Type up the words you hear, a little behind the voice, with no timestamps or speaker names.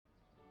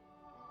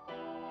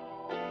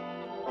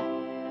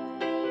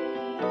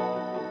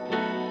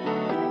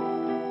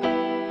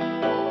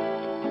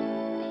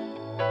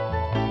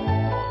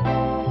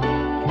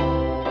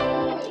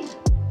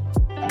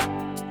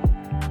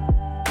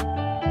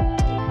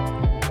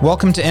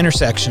Welcome to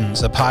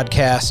Intersections, a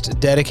podcast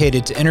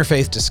dedicated to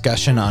interfaith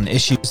discussion on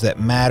issues that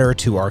matter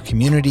to our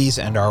communities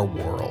and our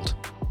world.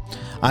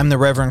 I'm the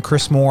Reverend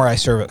Chris Moore. I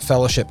serve at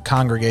Fellowship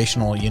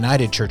Congregational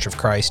United Church of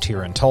Christ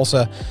here in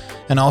Tulsa,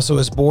 and also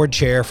as board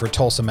chair for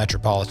Tulsa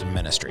Metropolitan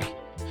Ministry.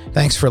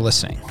 Thanks for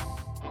listening.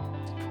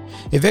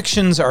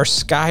 Evictions are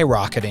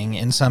skyrocketing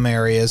in some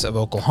areas of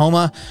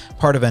Oklahoma,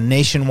 part of a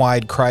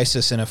nationwide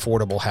crisis in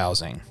affordable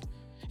housing.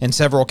 In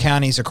several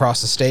counties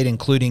across the state,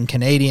 including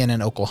Canadian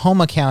and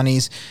Oklahoma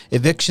counties,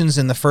 evictions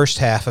in the first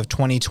half of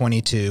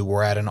 2022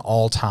 were at an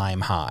all-time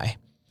high.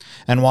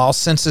 And while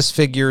census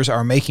figures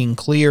are making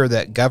clear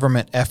that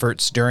government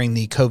efforts during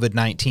the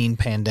COVID-19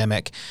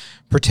 pandemic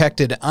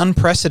protected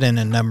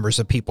unprecedented numbers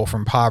of people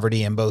from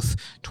poverty in both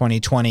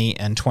 2020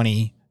 and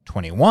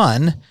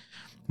 2021,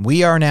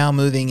 we are now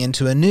moving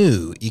into a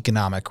new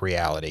economic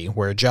reality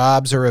where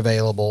jobs are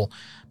available,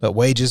 but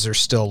wages are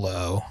still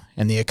low,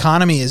 and the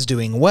economy is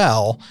doing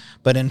well,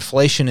 but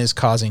inflation is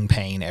causing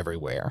pain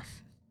everywhere.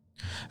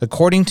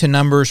 According to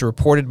numbers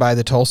reported by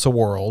the Tulsa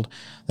World,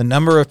 the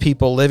number of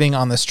people living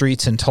on the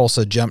streets in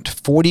Tulsa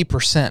jumped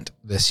 40%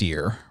 this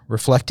year,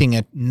 reflecting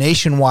a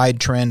nationwide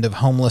trend of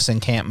homeless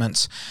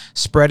encampments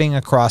spreading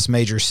across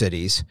major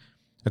cities,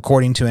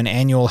 according to an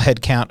annual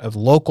headcount of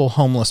local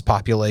homeless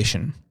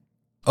population.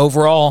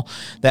 Overall,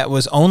 that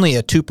was only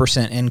a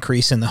 2%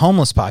 increase in the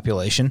homeless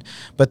population,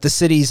 but the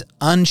city's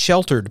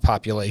unsheltered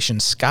population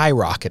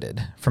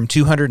skyrocketed from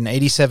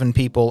 287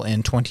 people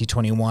in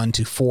 2021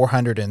 to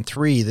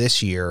 403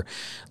 this year,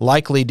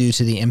 likely due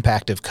to the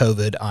impact of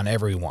COVID on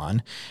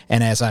everyone.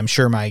 And as I'm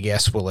sure my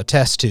guests will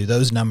attest to,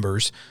 those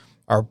numbers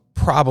are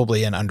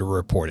probably an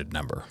underreported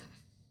number.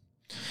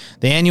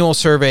 The annual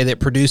survey that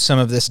produced some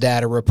of this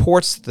data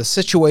reports the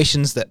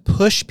situations that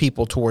push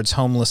people towards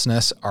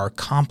homelessness are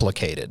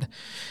complicated,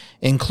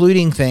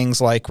 including things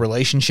like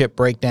relationship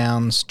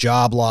breakdowns,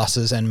 job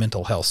losses, and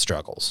mental health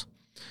struggles.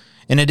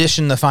 In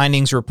addition, the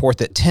findings report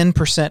that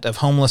 10% of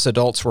homeless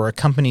adults were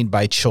accompanied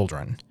by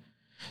children.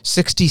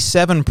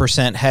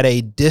 67% had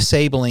a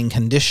disabling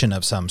condition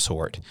of some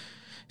sort.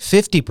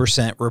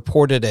 50%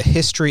 reported a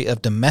history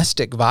of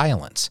domestic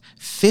violence.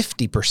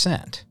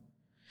 50%.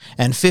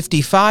 And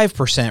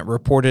 55%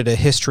 reported a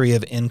history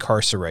of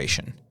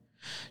incarceration.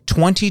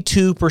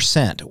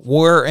 22%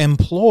 were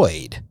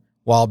employed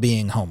while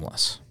being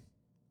homeless.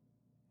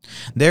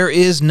 There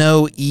is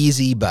no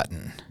easy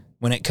button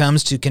when it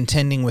comes to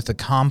contending with the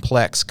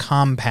complex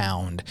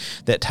compound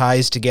that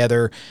ties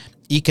together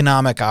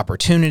economic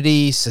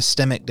opportunity,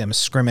 systemic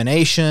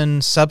discrimination,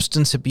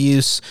 substance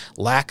abuse,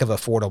 lack of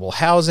affordable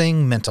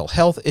housing, mental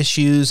health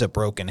issues, a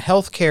broken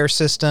healthcare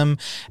system,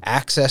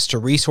 access to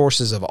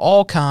resources of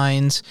all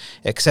kinds,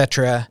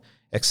 etc.,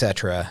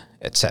 etc.,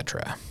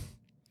 etc.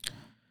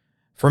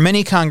 For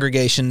many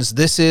congregations,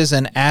 this is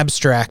an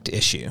abstract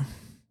issue.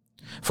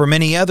 For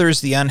many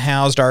others, the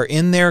unhoused are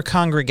in their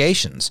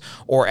congregations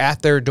or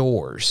at their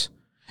doors.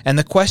 And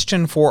the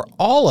question for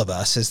all of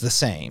us is the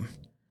same.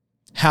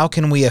 How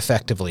can we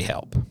effectively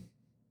help?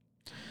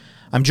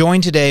 I'm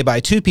joined today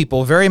by two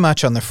people very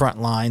much on the front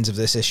lines of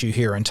this issue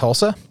here in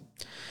Tulsa.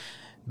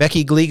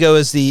 Becky Gligo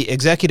is the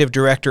Executive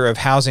Director of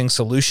Housing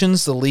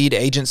Solutions, the lead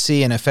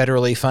agency in a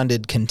federally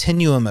funded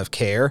continuum of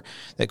care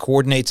that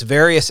coordinates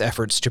various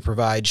efforts to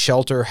provide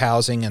shelter,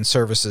 housing, and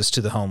services to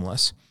the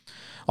homeless.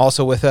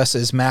 Also with us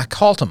is Mac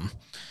Haltom,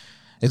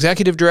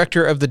 Executive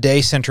Director of the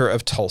Day Center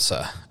of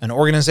Tulsa, an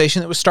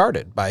organization that was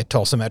started by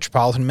Tulsa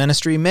Metropolitan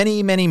Ministry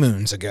many, many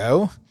moons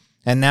ago,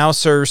 and now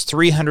serves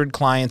 300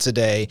 clients a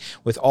day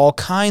with all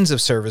kinds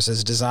of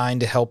services designed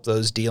to help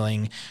those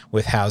dealing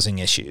with housing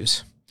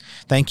issues.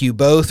 Thank you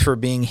both for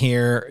being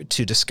here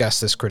to discuss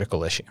this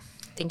critical issue.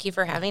 Thank you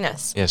for having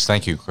us. Yes,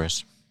 thank you,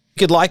 Chris. We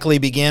could likely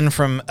begin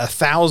from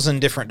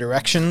 1,000 different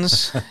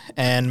directions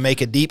and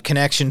make a deep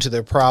connection to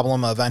the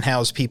problem of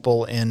unhoused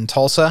people in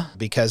Tulsa,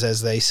 because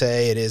as they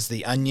say, it is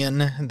the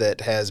onion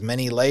that has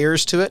many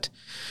layers to it.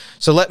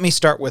 So let me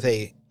start with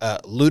a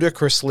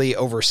ludicrously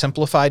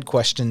oversimplified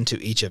question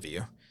to each of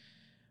you.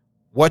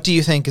 What do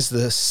you think is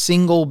the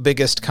single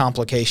biggest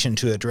complication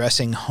to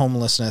addressing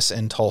homelessness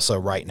in Tulsa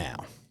right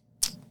now?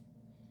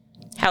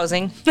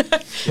 Housing. The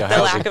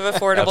lack of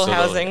affordable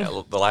housing.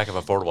 The lack of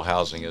affordable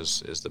housing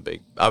is the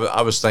big.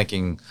 I was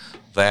thinking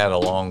that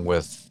along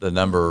with the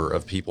number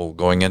of people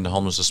going into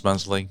homelessness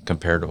monthly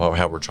compared to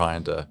how we're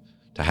trying to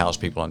house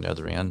people on the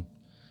other end.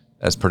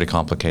 That's pretty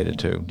complicated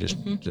too, just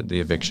the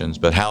evictions.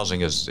 But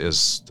housing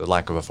is the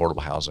lack of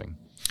affordable housing.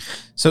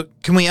 So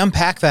can we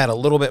unpack that a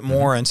little bit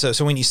more? And so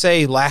when you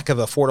say lack of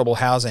affordable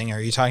housing,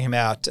 are you talking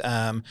about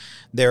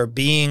there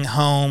being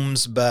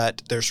homes,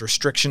 but there's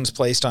restrictions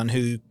placed on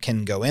who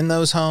can go in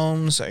those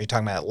homes? Are you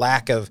talking about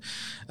lack of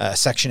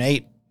Section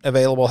 8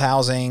 available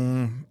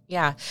housing?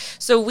 Yeah.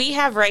 So we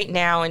have right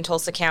now in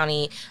Tulsa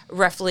County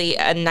roughly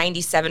a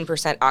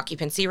 97%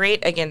 occupancy rate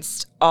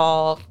against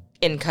all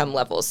income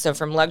levels. So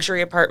from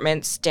luxury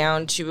apartments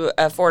down to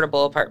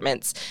affordable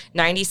apartments,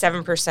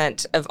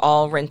 97% of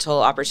all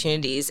rental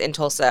opportunities in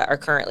Tulsa are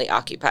currently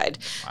occupied.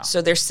 Wow.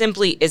 So there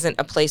simply isn't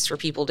a place for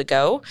people to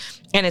go,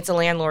 and it's a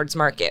landlord's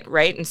market,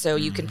 right? And so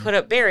you can put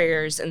up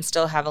barriers and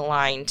still have a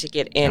line to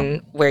get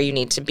in where you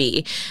need to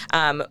be.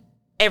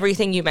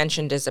 Everything you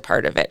mentioned is a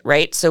part of it,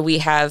 right? So we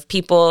have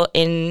people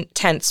in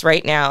tents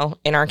right now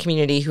in our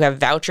community who have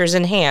vouchers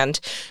in hand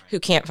who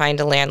can't find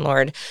a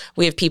landlord.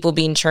 We have people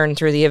being churned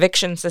through the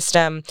eviction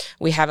system.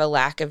 We have a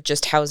lack of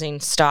just housing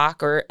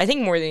stock, or I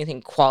think more than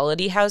anything,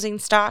 quality housing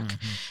stock.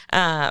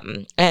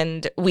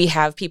 And we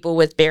have people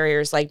with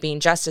barriers like being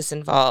justice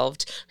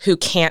involved who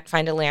can't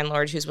find a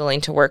landlord who's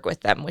willing to work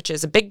with them, which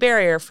is a big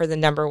barrier for the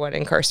number one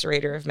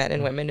incarcerator of men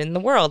and women in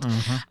the world.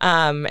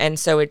 And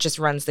so it just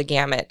runs the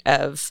gamut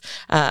of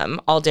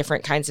all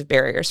different kinds of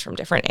barriers from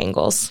different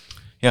angles.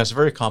 Yeah, it's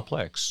very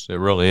complex. It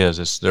really is.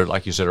 It's there,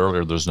 like you said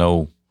earlier. There's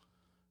no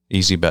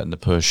easy button to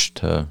push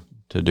to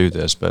do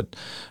this, but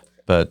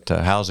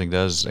housing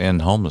does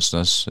end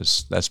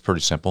homelessness. That's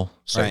pretty simple,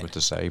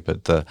 to say.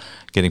 But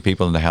getting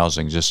people into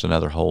housing is just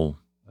another whole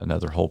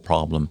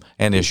problem,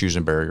 and issues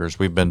and barriers.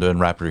 We've been doing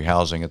rapid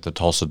rehousing at the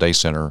Tulsa Day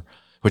Center,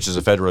 which is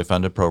a federally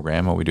funded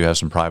program, and we do have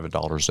some private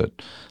dollars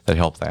that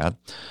help that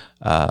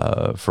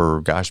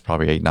for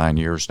probably 8-9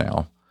 years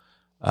now.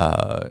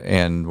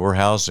 And we're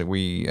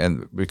housing,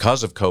 and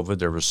because of COVID,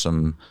 there was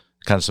some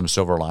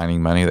silver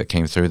lining money that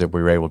came through that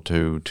we were able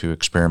to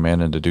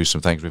experiment and to do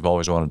some things we've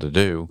always wanted to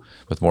do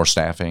with more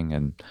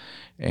staffing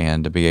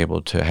and to be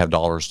able to have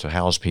dollars to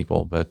house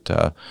people.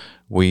 But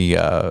we've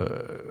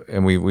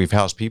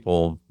housed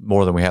people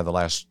more than we have the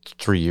last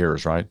 3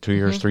 years, right? 2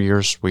 years, 3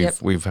 years. We've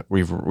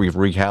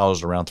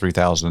rehoused around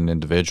 3,000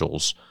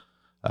 individuals,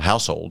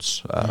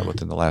 households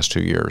within the last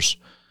 2 years,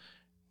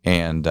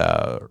 and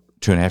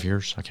 2.5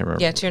 years. I can't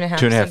remember. Yeah,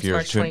 2.5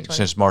 years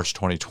since March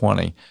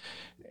 2020,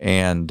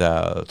 and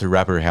through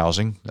rapid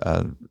rehousing,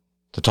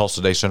 the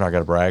Tulsa Day Center. I got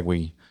to brag.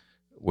 We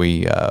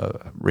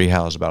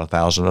rehouse about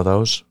 1,000 of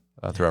those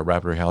through our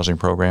rapid rehousing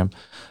program.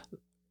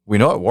 We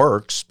know it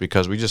works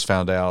because we just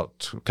found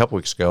out a couple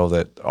weeks ago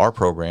that our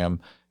program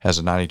has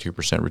a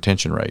 92%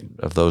 retention rate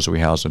of those that we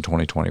housed in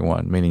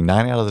 2021, meaning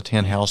 9 out of the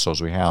 10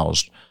 households we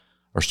housed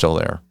are still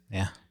there.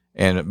 Yeah.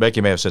 And Becky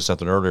may have said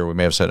something earlier. We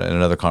may have said it in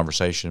another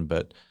conversation,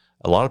 but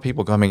a lot of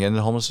people coming into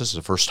homelessness is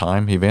a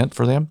first-time event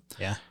for them.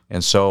 Yeah.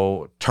 And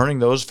so turning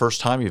those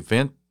first-time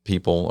event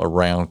people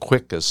around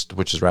quickest,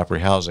 which is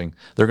rapid rehousing,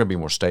 they're going to be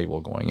more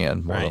stable going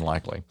in, more than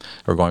likely,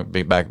 or going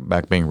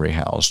back being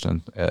rehoused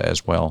and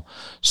as well.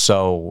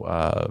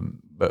 So,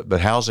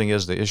 but housing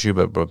is the issue.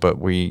 But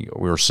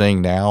we're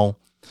seeing now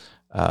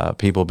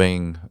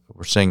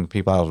we're seeing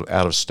people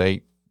out of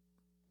state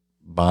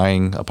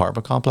buying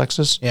apartment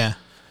complexes. Yeah.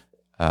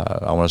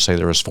 I want to say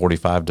there was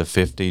 45 to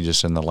 50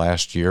 just in the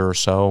last year or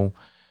so.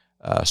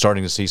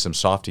 Starting to see some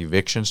soft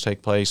evictions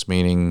take place,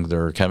 meaning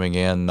they're coming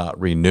in not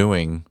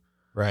renewing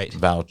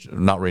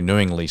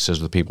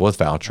leases with people with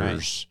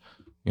vouchers,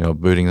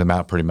 booting them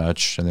out pretty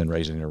much, and then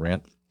raising their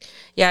rent.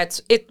 Yeah,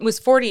 it was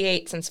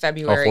 48 since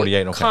February.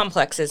 48, okay.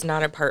 Complexes,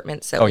 not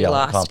apartments that we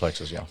lost.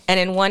 Complexes, yeah. And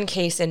in one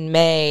case in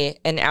May,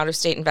 an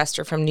out-of-state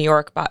investor from New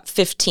York bought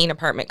 15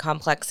 apartment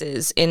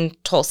complexes in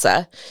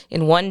Tulsa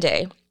in one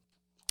day.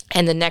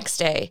 And the next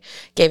day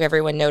gave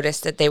everyone notice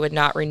that they would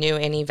not renew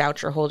any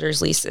voucher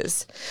holders'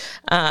 leases.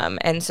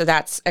 And so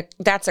that's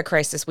a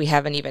crisis we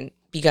haven't even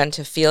begun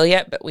to feel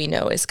yet, but we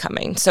know is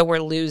coming. So we're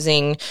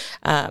losing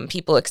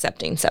people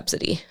accepting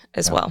subsidy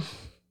as well.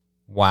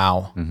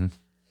 Wow. Mm-hmm.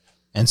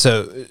 And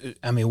so,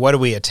 I mean, what do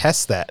we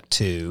attest that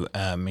to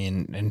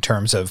in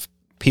terms of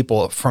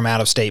people from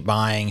out of state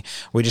buying?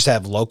 We just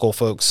have local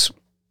folks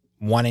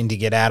wanting to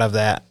get out of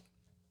that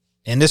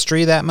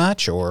industry that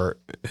much, or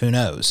who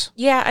knows?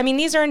 Yeah, I mean,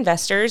 these are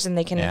investors and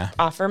they can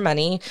offer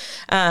money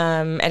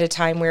at a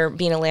time where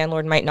being a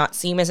landlord might not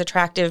seem as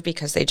attractive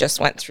because they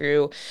just went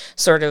through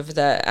sort of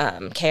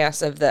the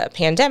chaos of the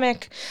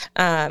pandemic.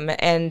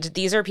 And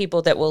these are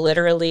people that will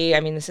literally,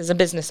 this is a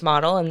business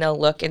model, and they'll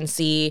look and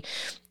see,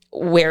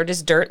 where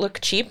does dirt look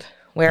cheap?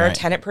 Where are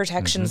tenant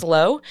protections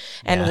low?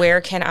 And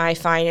where can I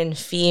find and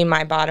fee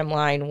my bottom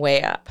line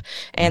way up?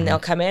 And they'll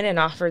come in and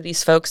offer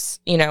these folks,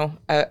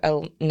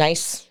 a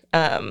nice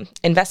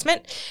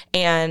investment.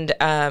 And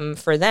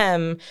for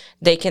them,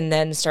 they can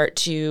then start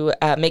to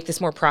make this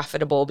more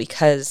profitable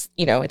because,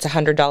 it's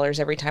 $100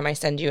 every time I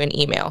send you an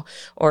email,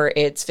 or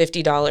it's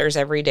 $50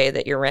 every day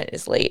that your rent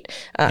is late.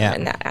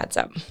 And that adds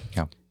up.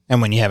 Yeah.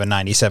 And when you have a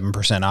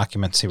 97%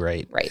 occupancy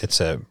rate, it's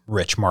a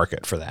rich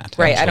market for that.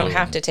 Right. Absolutely. I don't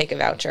have to take a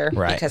voucher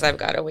because I've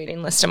got a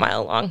waiting list a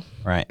mile long.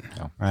 Right.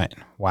 Yeah. Right.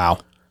 Wow.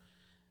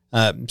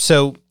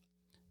 So,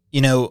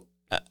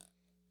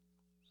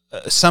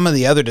 some of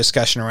the other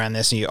discussion around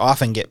this, you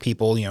often get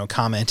people,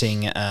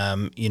 commenting,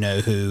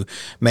 who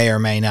may or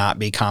may not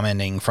be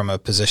commenting from a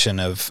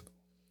position of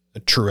a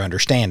true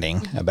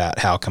understanding about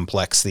how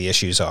complex the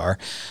issues are.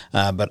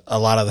 But a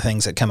lot of the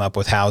things that come up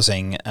with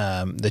housing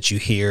that you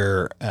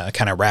hear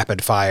kind of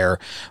rapid fire,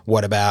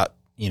 what about,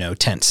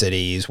 tent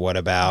cities? What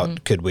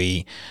about could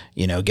we,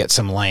 get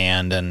some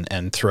land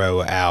and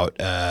throw out,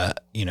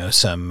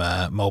 some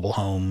mobile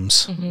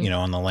homes,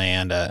 on the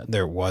land?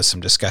 There was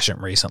some discussion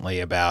recently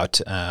about,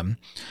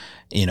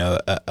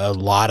 a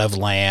lot of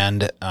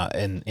land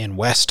in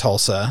West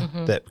Tulsa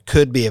that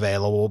could be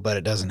available, but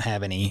it doesn't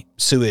have any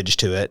sewage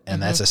to it, and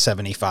that's a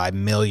 $75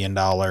 million,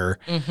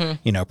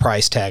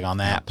 price tag on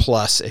that.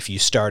 Plus, if you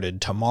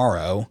started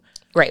tomorrow,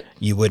 right,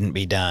 you wouldn't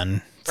be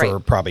done for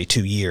probably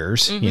 2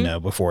 years,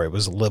 before it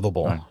was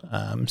livable.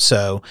 Right.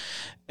 So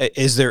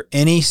is there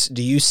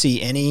do you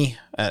see any,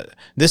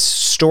 this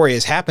story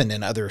has happened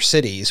in other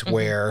cities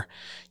where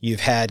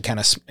you've had kind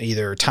of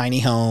either tiny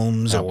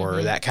homes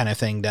or that kind of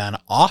thing done,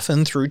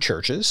 often through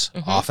churches,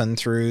 often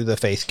through the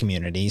faith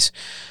communities.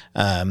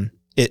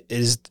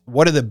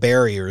 What are the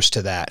barriers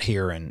to that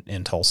here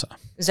in Tulsa?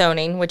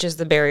 Zoning, which is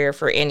the barrier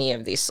for any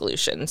of these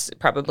solutions,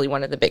 probably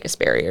one of the biggest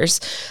barriers.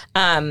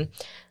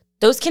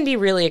 Those can be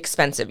really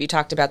expensive. You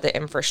talked about the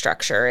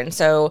infrastructure. And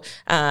so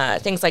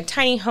things like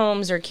tiny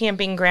homes or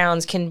camping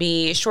grounds can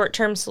be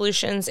short-term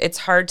solutions. It's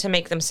hard to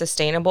make them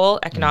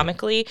sustainable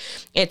economically.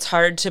 It's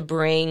hard to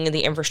bring the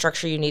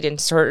infrastructure you need in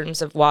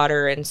terms of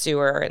water and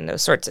sewer and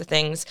those sorts of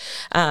things.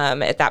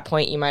 At that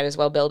point, you might as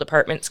well build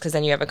apartments because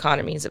then you have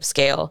economies of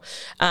scale.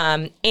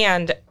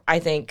 And I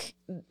think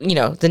the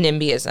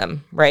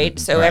NIMBYism, right?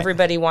 So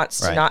everybody wants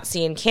to not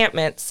see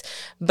encampments,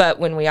 but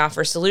when we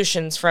offer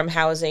solutions from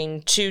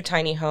housing to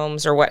tiny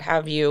homes or what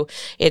have you,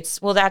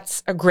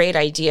 that's a great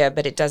idea,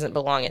 but it doesn't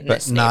belong in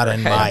this not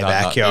in my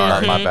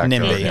backyard. Not my backyard.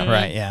 NIMBY,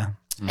 right? Yeah.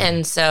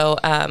 And so,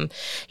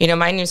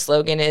 my new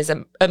slogan is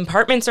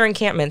apartments or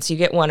encampments, you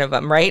get one of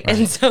them, right?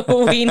 And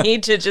so we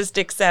need to just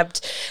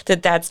accept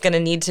that that's going to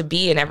need to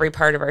be in every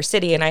part of our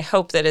city. And I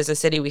hope that as a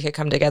city, we could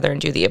come together and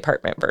do the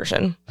apartment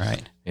version.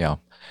 Right. Yeah.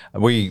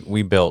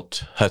 We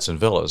built Hudson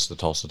Villas, the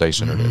Tulsa Day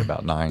Center did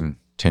about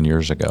 9-10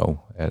 years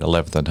ago at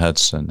 11th and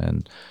Hudson.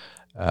 And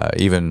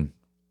even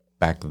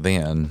back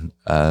then,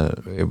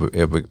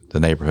 the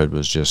neighborhood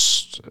was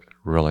just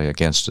really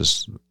against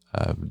us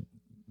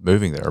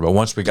moving there. But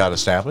once we got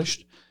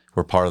established,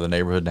 we're part of the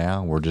neighborhood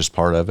now. We're just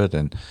part of it.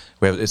 And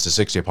it's the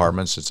 60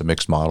 apartments. It's a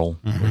mixed model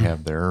we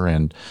have there.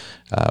 And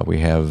we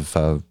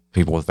have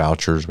people with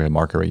vouchers. We have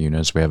market rate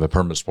units. We have a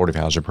permanent supportive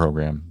housing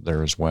program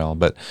there as well.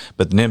 But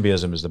the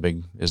NIMBYism is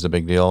the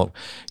big deal.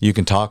 You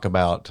can talk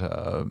about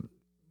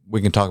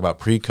we can talk about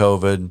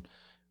pre-COVID,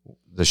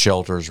 the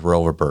shelters were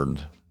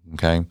overburdened.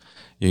 Okay,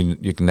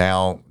 you can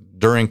now.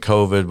 During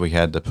COVID, we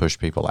had to push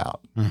people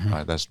out.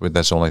 Right? That's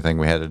the only thing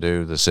we had to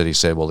do. The city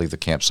said, "We'll leave the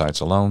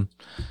campsites alone,"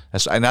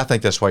 and I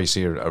think that's why you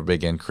see a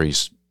big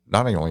increase,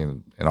 not only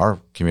in our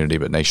community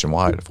but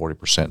nationwide, a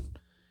 40%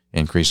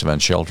 increase of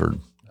unsheltered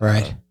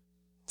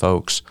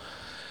folks.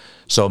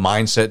 So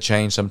mindset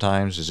change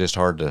sometimes is just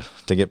hard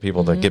to get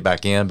people to get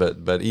back in.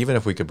 But even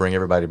if we could bring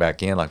everybody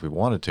back in like we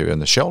wanted to in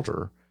the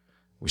shelter,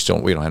 we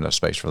don't have enough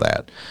space for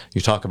that.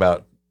 You talk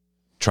about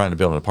trying to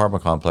build an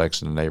apartment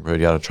complex in the neighborhood,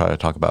 you ought to try to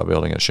talk about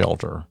building a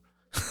shelter.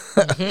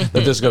 If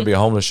there's going to be a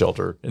homeless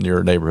shelter in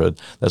your neighborhood,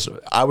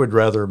 I would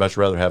much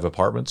rather have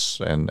apartments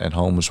and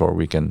homes where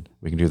we can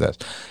do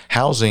that.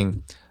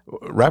 Housing,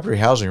 rapid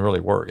housing really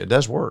works. It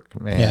does work,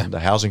 and the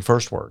housing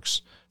first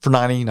works for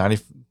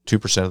 92%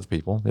 of the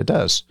people. It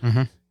does,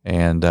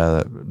 and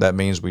that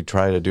means we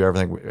try to do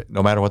everything.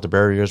 No matter what the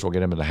barrier is, we'll get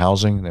them into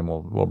housing, and then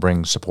we'll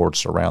bring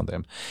supports around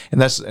them.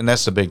 And that's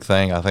the big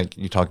thing. I think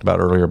you talked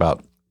about earlier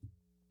about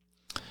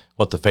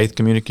what the faith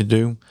community could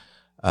do.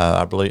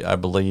 I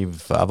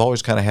believe I've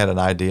always kind of had an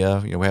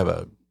idea. We have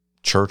a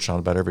church on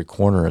about every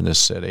corner in this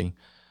city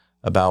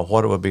about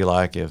what it would be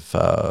like if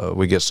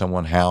we get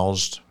someone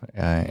housed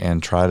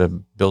and try to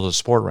build a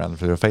support around them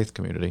for their faith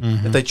community.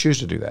 If they choose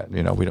to do that,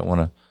 we don't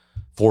want to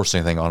force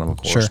anything on them, of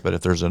course. But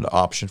if there's an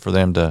option for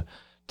them to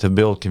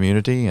build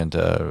community and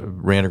to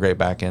reintegrate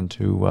back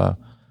into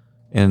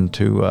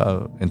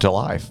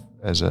life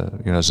as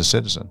a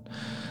citizen.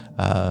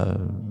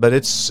 But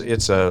it's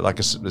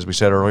as we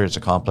said earlier, it's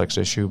a complex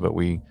issue. But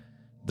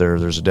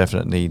there's a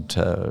definite need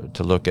to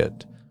look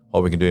at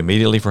what we can do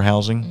immediately for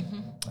housing,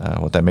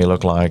 what that may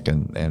look like,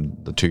 and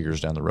the 2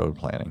 years down the road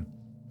planning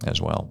as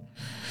well.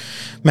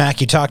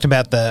 Mac, you talked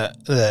about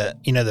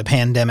the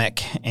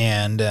pandemic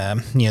and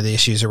the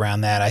issues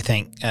around that. I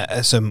think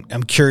so.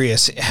 I'm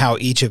curious how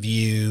each of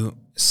you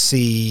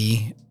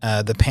see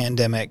the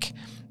pandemic.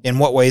 In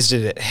what ways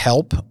did it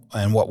help,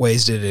 and what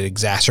ways did it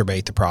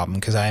exacerbate the problem?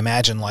 Because I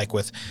imagine, like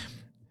with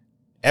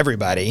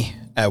everybody,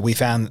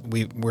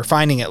 we're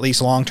finding at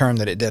least long term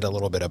that it did a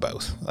little bit of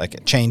both. Like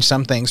it changed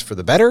some things for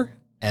the better,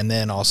 and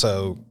then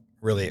also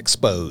really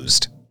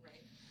exposed.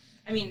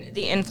 I mean,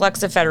 the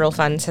influx of federal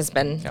funds has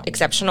been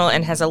exceptional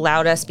and has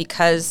allowed us,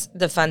 because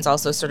the funds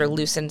also sort of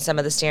loosened some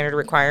of the standard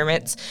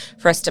requirements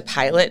for us to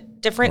pilot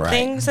different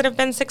things that have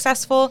been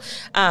successful.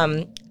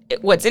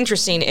 What's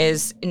interesting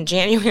is in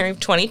January of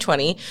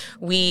 2020,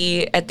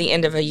 we, at the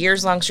end of a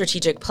years-long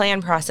strategic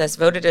plan process,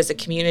 voted as a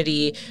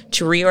community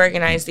to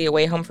reorganize the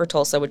Away Home for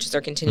Tulsa, which is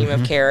our continuum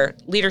of care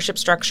leadership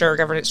structure,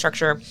 governance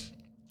structure,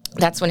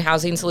 That's when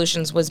Housing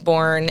Solutions was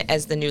born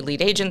as the new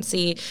lead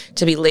agency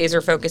to be laser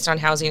focused on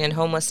housing and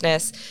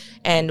homelessness.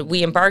 And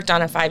we embarked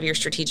on a 5-year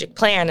strategic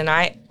plan. And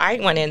I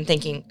went in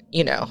thinking,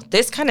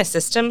 this kind of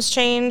systems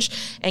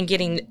change and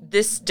getting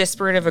this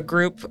disparate of a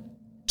group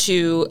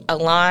to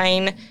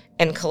align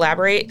and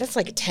collaborate, that's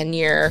like a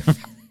 10-year.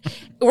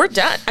 We're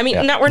done. I mean,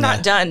 we're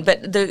not done,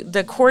 but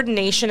the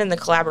coordination and the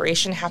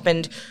collaboration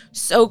happened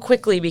so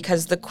quickly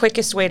because the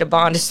quickest way to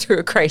bond is through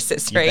a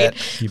crisis, right?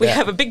 We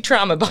have a big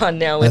trauma bond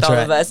now with all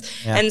of us.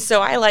 Yeah. And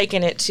so I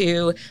liken it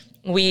to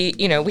we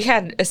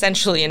had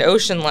essentially an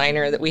ocean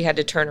liner that we had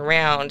to turn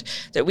around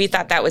that we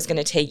thought that was going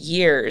to take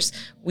years.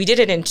 We did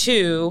it in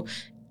 2.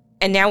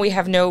 And now we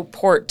have no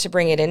port to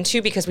bring it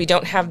into because we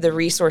don't have the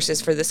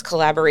resources for this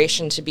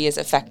collaboration to be as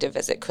effective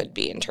as it could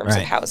be in terms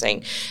of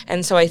housing.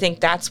 And so I think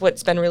that's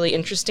what's been really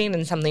interesting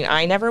and something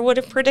I never would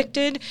have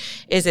predicted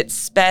is it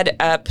sped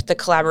up the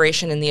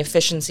collaboration and the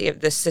efficiency of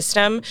this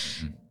system.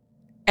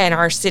 And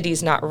our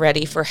city's not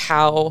ready for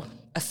how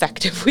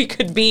effective we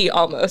could be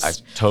almost. I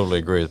totally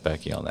agree with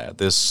Becky on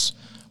that.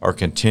 Our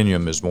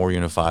continuum is more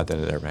unified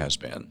than it ever has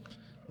been.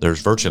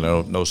 There's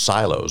virtually no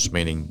silos,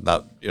 meaning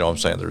not, what I'm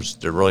saying,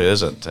 there really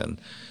isn't. And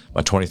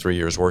my 23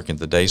 years working at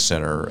the day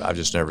center, I've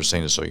just never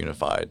seen it so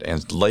unified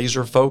and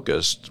laser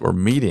focused. We're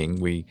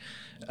meeting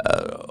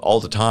all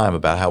the time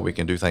about how we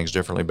can do things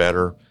differently,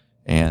 better,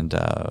 and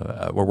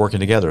we're working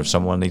together. If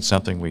someone needs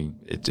something,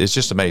 it's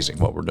just amazing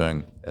what we're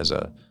doing as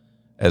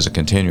a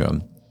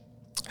continuum.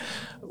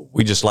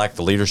 We just lack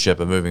the leadership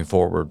of moving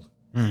forward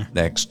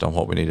next on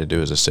what we need to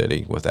do as a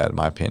city with that, in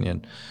my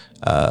opinion.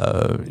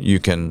 You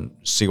can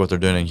see what they're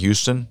doing in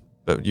Houston,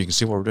 but you can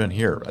see what we're doing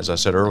here. As I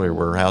said earlier,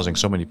 we're housing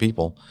so many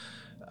people,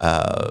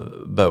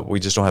 but we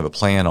just don't have a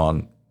plan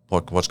on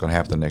what's going to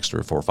happen the next 3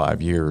 or 4 or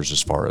 5 years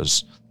as far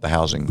as the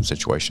housing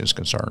situation is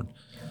concerned.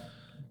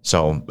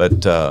 So,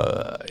 but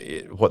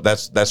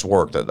that's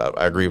work. That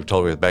I agree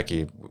totally with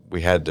Becky.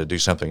 We had to do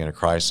something in a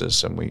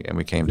crisis, and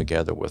we came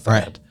together with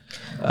that.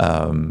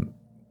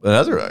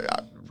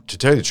 To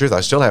tell you the truth,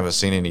 I still haven't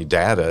seen any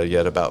data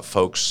yet about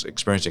folks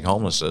experiencing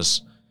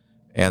homelessness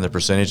and the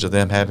percentage of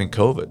them having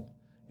COVID.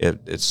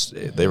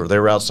 They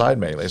were outside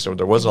mainly, so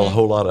there wasn't a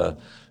whole lot of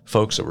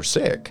folks that were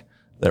sick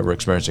that were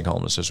experiencing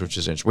homelessness, which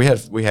is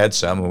interesting. We had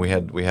some, and we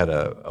had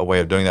a way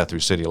of doing that through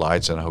City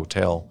Lights and a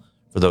hotel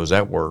for those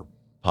that were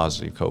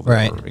positive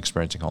COVID or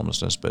experiencing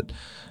homelessness, but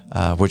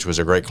which was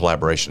a great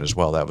collaboration as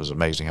well. That was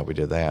amazing how we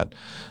did that,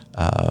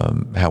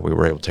 how we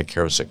were able to take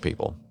care of sick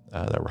people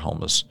that were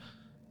homeless,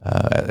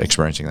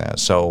 experiencing that.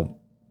 So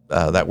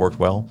that worked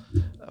well.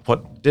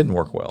 What didn't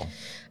work well?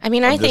 I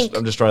mean, I'm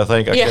just trying to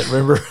think. I can't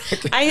remember.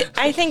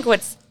 I think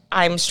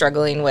I'm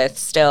struggling with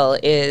still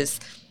is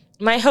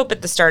my hope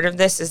at the start of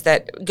this is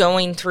that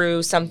going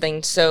through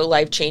something so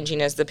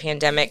life-changing as the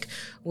pandemic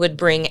would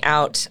bring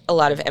out a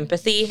lot of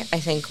empathy. I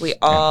think we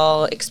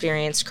all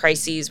experienced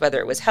crises, whether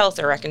it was health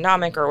or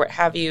economic or what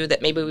have you,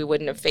 that maybe we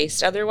wouldn't have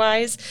faced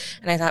otherwise.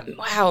 And I thought,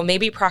 wow,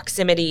 maybe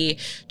proximity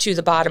to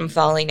the bottom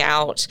falling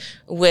out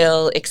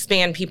will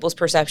expand people's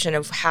perception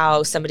of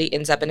how somebody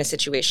ends up in a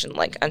situation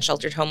like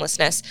unsheltered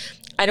homelessness.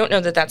 I don't know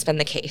that that's been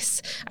the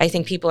case. I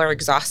think people are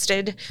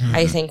exhausted. Mm-hmm.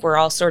 I think we're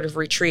all sort of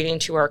retreating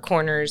to our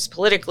corners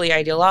politically,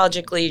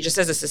 ideologically, just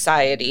as a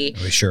society.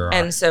 We sure are.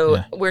 And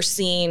so we're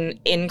seeing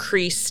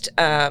increased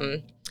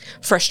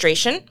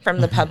frustration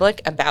from the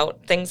public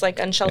about things like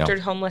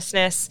unsheltered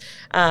homelessness.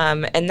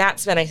 And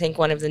that's been, I think,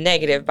 one of the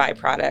negative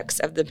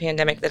byproducts of the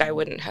pandemic that I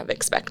wouldn't have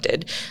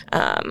expected,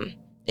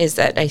 is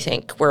that I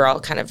think we're all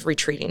kind of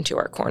retreating to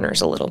our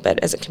corners a little bit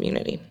as a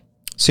community.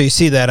 So you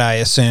see that, I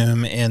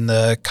assume, in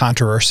the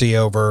controversy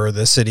over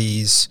the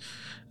city's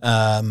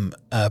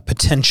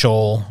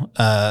potential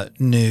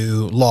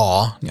new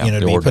law,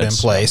 to be put in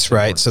place,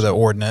 right? So the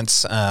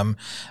ordinance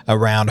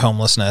around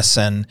homelessness,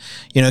 and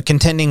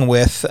contending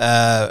with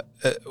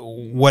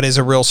what is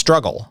a real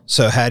struggle.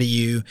 So how do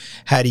you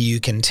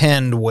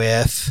contend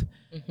with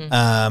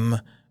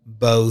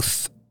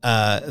both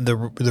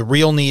the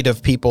real need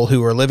of people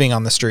who are living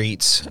on the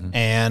streets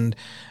and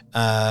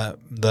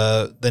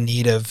the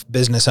need of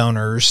business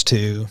owners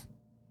to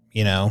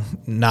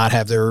not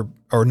have their,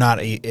 or not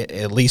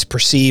at least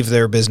perceive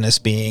their business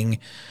being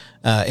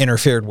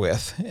interfered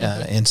with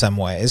in some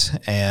ways.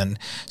 And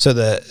so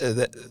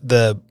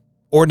the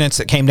ordinance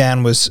that came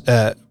down was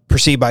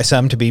perceived by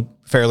some to be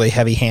fairly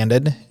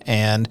heavy-handed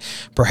and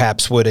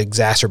perhaps would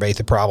exacerbate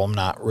the problem,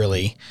 not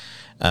really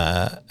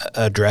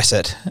address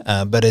it.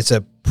 But it's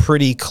a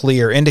pretty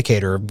clear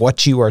indicator of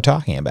what you are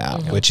talking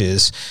about, which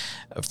is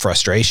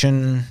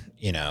frustration,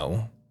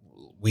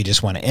 we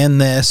just want to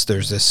end this.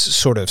 There's this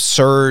sort of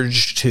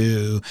surge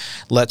to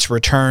let's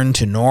return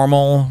to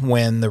normal,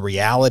 when the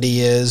reality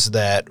is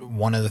that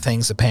one of the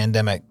things the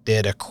pandemic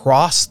did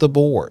across the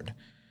board,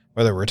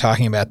 whether we're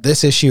talking about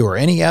this issue or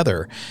any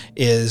other,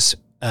 is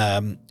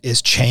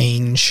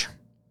change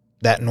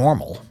that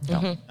normal.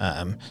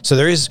 So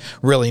there is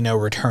really no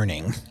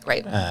returning.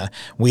 Right.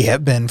 We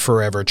have been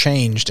forever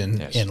changed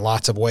in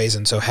lots of ways,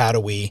 and so how do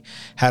we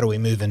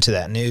move into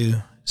that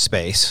new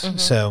space.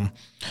 So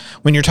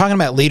when you're talking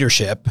about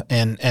leadership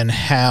and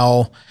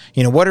how,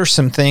 what are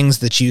some things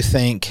that you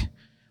think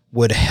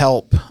would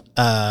help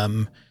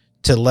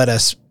to let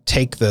us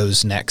take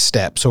those next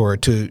steps, or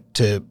to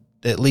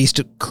at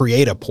least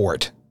create a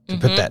port to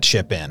put that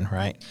ship in,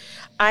 right?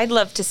 I'd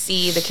love to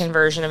see the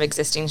conversion of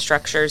existing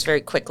structures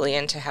very quickly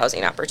into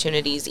housing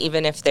opportunities,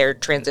 even if they're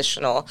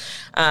transitional.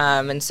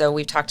 And so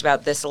we've talked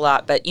about this a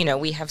lot, but,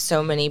 we have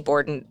so many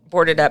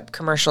boarded up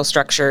commercial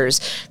structures,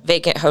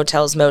 vacant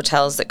hotels,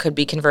 motels that could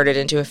be converted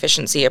into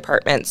efficiency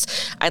apartments.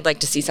 I'd like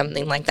to see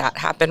something like that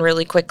happen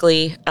really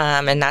quickly.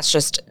 And that's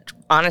just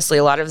honestly,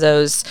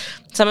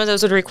 some of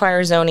those would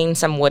require zoning,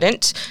 some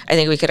wouldn't. I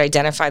think we could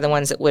identify the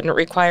ones that wouldn't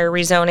require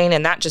rezoning,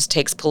 and that just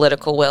takes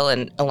political will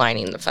and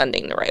aligning the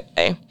funding the right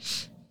way.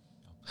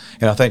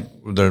 And I think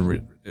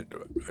I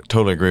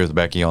totally agree with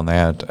Becky on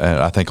that. And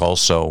I think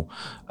also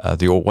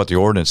what the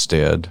ordinance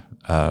did,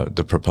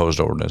 the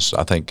proposed ordinance,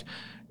 I think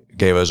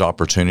gave us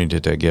opportunity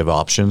to give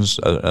options,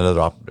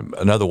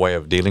 another way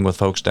of dealing with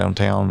folks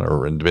downtown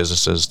or in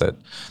businesses that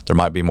there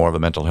might be more of a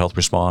mental health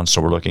response.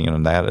 So we're looking into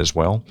that as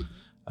well,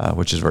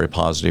 which is very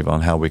positive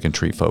on how we can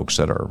treat folks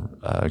that are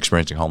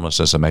experiencing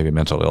homelessness and maybe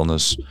mental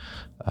illness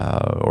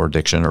or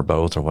addiction or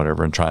both or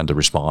whatever, and trying to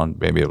respond,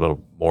 maybe a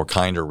little more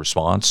kinder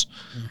response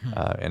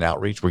in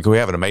outreach. We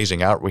have an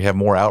amazing we have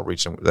more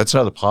outreach, and that's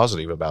another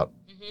positive about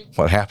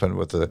what happened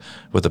with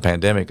the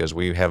pandemic is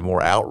we have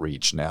more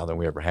outreach now than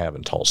we ever have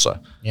in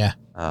Tulsa. Yeah.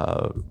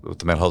 With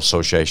the Mental Health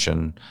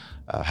Association,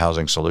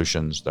 Housing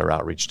Solutions, their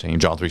outreach team,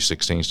 John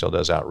 316 still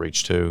does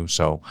outreach too.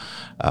 So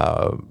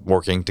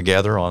working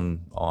together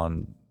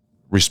on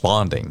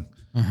responding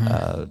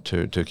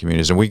to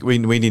communities, and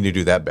we need to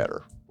do that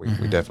better.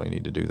 We definitely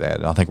need to do that,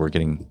 and I think we're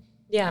getting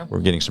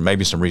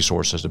some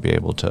resources to be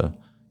able to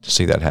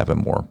see that happen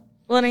more.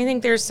 Well, and I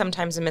think there's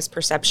sometimes a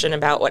misperception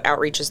about what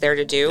outreach is there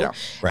to do. Yeah,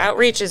 right.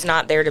 Outreach is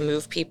not there to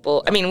move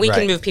people. I mean, we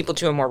can move people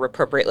to a more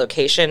appropriate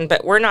location,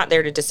 but we're not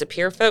there to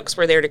disappear folks.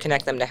 We're there to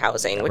connect them to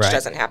housing, which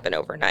doesn't happen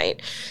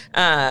overnight.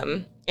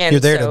 And you're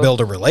there to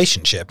build a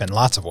relationship in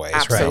lots of ways,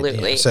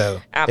 absolutely, right?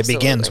 So it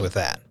begins with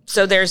that.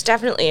 So there's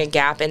definitely a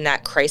gap in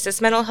that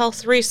crisis mental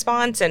health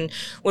response. And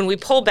when we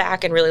pull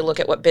back and really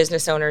look at what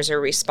business owners are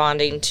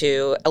responding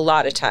to, a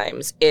lot of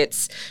times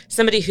it's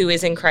somebody who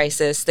is in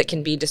crisis that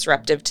can be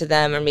disruptive to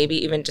them or maybe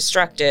even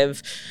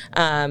destructive.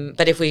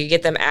 But if we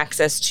get them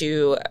access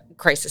to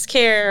crisis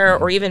care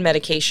or even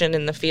medication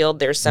in the field,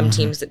 there's some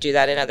teams that do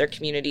that in other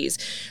communities.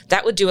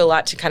 That would do a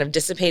lot to kind of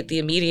dissipate the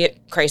immediate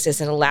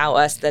crisis and allow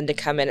us then to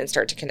come in and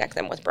start to connect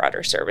them with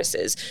broader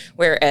services.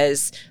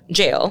 Whereas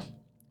jail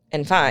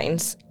and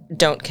fines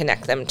don't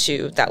connect them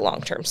to that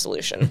long-term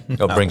solution.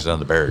 It brings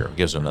another barrier,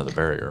 gives them another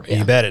barrier.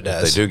 You bet it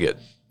does. If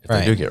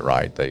they do get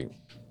right, you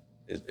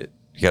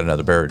got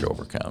another barrier to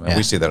overcome. And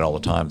we see that all the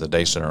time. The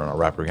Day Center and our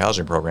rapid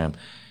rehousing program,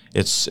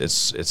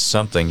 it's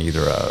something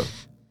either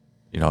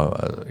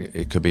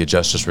it could be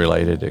justice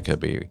related. It could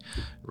be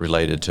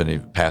related to any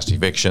past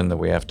eviction that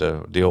we have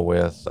to deal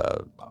with,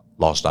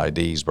 lost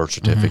IDs, birth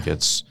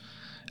certificates,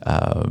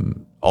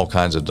 all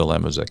kinds of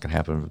dilemmas that can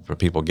happen for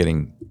people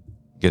getting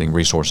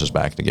resources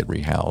back to get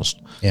rehoused.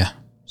 Yeah.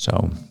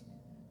 So.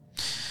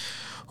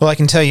 Well, I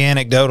can tell you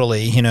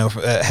anecdotally,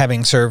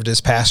 having served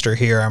as pastor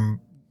here, I'm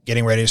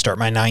getting ready to start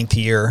my 9th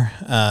year,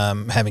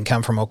 having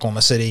come from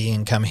Oklahoma City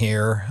and come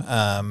here.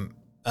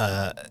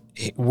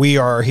 We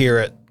are here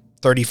at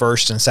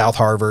 31st and South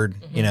Harvard,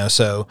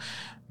 so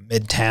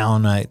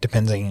Midtown,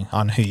 depending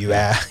on who you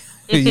ask,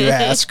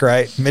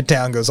 right?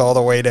 Midtown goes all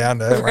the way down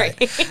to, right.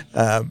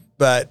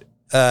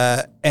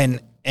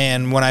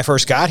 And when I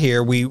first got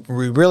here, we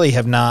really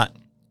have not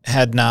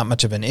had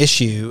much of an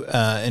issue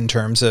in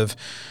terms of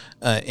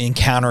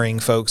encountering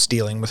folks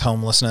dealing with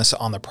homelessness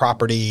on the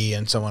property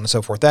and so on and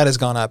so forth. That has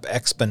gone up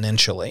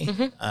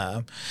exponentially,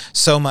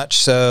 so much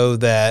so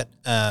that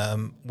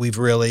we've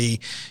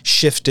really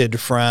shifted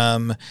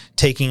from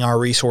taking our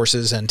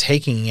resources and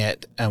taking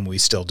it, and we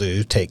still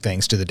do take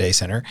things to the day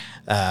center,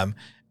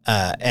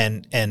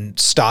 and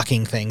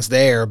stocking things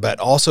there, but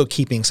also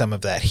keeping some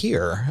of that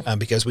here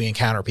because we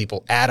encounter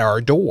people at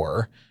our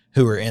door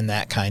who are in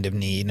that kind of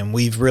need. And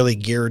we've really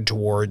geared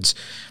towards,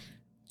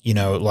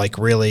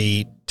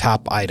 really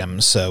top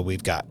items. So we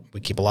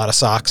keep a lot of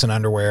socks and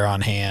underwear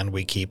on hand.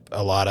 We keep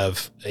a lot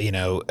of,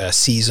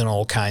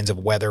 seasonal kinds of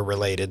weather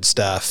related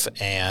stuff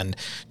and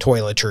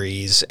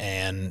toiletries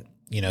and,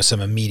 some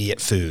immediate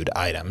food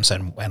items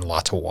and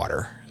lots of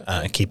water.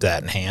 Keep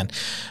that in hand.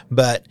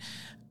 But,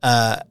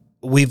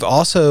 we've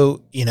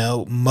also,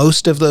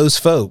 most of those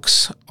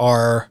folks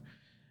are,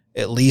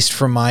 at least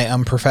from my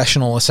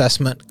unprofessional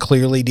assessment,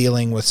 clearly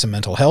dealing with some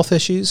mental health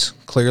issues,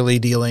 clearly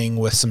dealing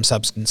with some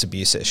substance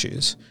abuse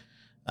issues.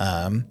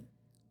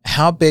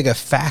 How big a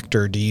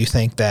factor do you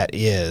think that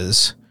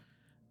is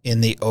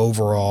in the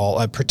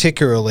overall,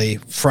 particularly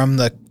from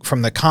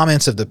the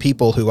comments of the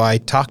people who I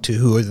talk to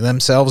who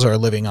themselves are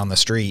living on the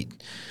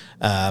street,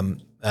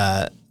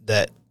 that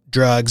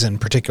drugs and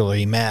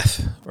particularly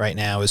meth right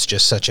now is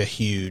just such a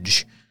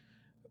huge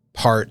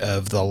part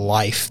of the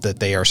life that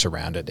they are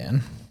surrounded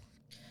in?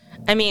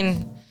 I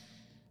mean,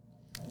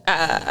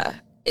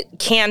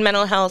 Can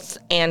mental health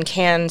and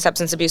can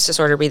substance abuse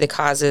disorder be the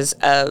causes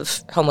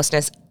of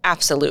homelessness?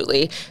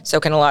 Absolutely. So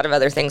can a lot of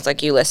other things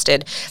like you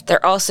listed.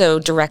 They're also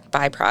direct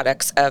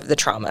byproducts of the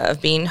trauma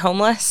of being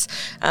homeless.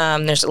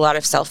 There's a lot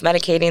of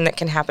self-medicating that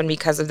can happen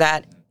because of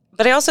that.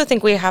 But I also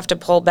think we have to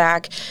pull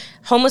back.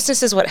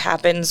 Homelessness is what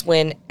happens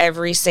when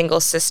every single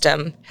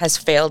system has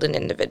failed an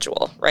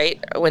individual,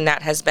 right? When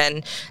that has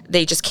been,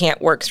 they just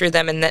can't work through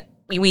them, and that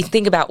we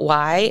think about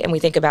why, and we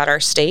think about our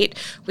state.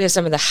 We have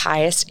some of the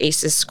highest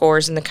ACEs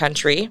scores in the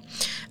country.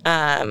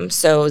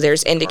 So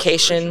there's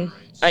indication.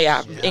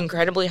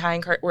 Incredibly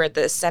high. We're at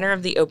the center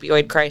of the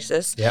opioid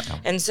crisis. Yep.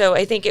 And so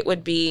I think it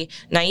would be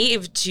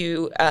naive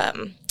to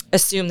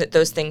assume that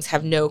those things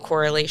have no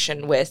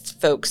correlation with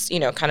folks,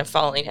 kind of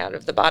falling out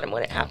of the bottom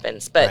when it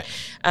happens. But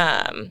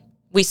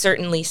we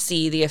certainly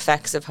see the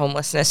effects of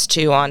homelessness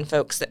too on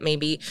folks that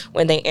maybe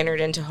when they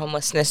entered into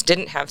homelessness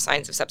didn't have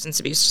signs of substance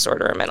abuse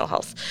disorder or mental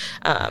health.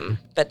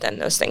 But then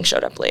those things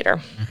showed up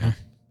later. Mm-hmm.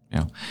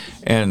 Yeah.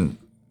 And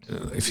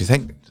if you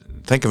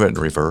think of it in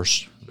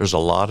reverse, there's a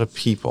lot of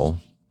people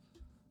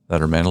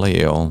that are mentally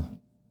ill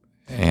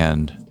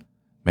and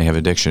may have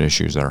addiction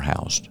issues that are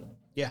housed.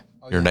 Yeah.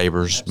 Your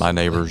neighbors, my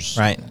neighbors,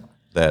 right?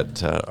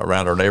 That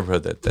around our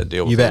neighborhood that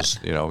deal with this.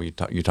 You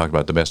talked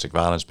about domestic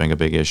violence being a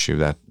big issue.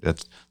 That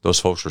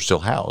those folks are still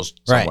housed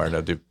somewhere,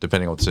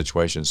 depending on the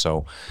situation.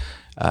 So,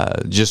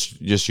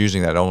 just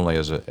using that only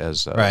as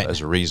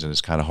a reason is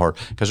kind of hard,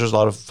 because there's a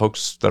lot of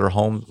folks that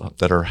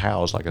are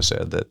housed, like I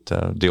said,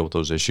 that deal with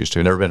those issues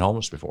too. Never been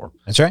homeless before.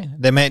 That's right.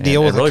 They may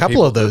deal with a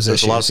couple of those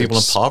issues. There's a lot of people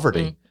in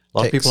poverty. A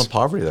lot of people in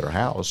poverty that are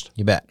housed.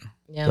 You bet.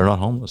 Yeah. They're not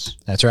homeless.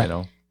 That's right.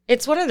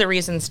 It's one of the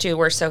reasons, too,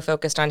 we're so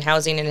focused on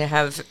housing and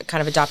have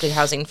kind of adopted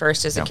housing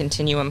first as a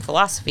continuum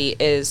philosophy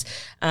is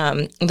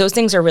those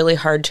things are really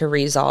hard to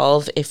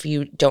resolve if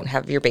you don't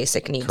have your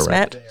basic needs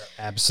met.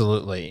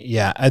 Absolutely.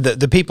 Yeah.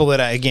 The people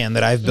that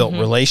I've built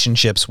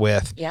relationships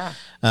with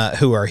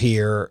who are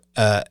here,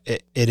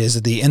 it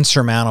is the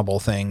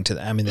insurmountable thing to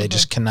them. I mean, they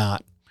just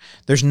cannot,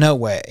 there's no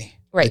way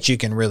that you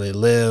can really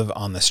live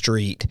on the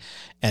street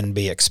and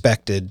be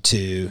expected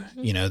to,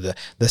 the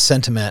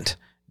sentiment,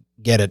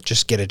 get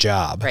a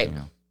job. Right.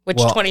 Which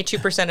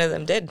 22% of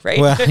them did, right?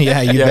 Well,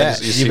 yeah, you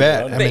bet. You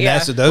bet. I mean,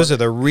 those are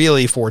the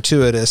really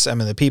fortuitous,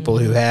 the people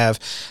who have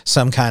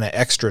some kind of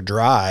extra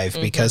drive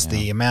because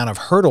the amount of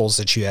hurdles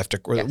that you have to,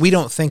 we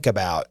don't think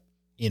about,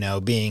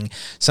 being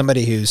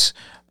somebody who's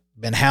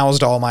been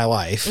housed all my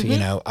life,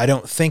 I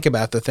don't think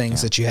about the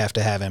things that you have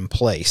to have in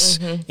place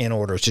in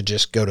order to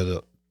just go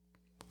to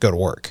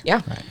work.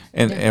 Yeah. Right.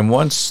 And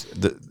once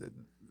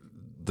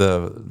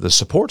the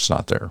support's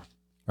not there,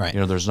 right.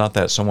 There's not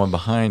that someone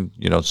behind,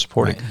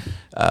 supporting.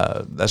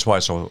 Right. That's why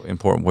it's so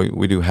important.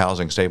 We do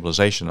housing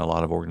stabilization. A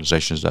lot of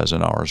organizations does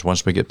in ours.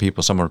 Once we get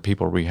some of our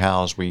people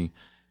rehoused, we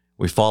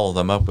follow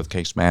them up with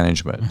case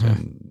management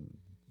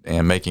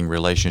and making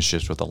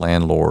relationships with the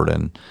landlord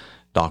and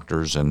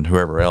doctors and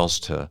whoever else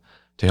to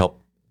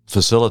help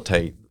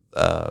facilitate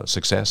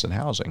success in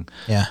housing.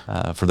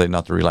 For them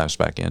not to relapse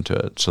back into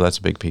it. So that's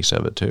a big piece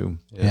of it too.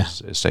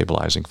 Is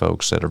stabilizing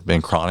folks that have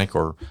been chronic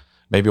or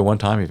maybe a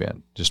one-time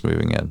event, just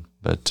moving in.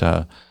 But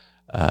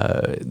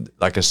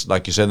like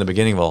you said in the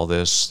beginning of all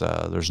this,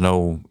 there's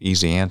no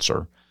easy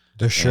answer.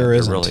 There sure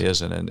isn't. There really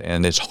isn't,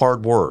 and it's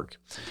hard work.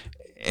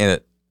 And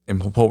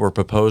what we're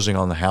proposing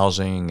on the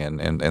housing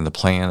and the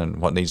plan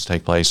and what needs to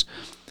take place,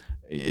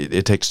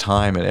 it takes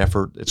time and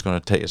effort. It's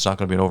not going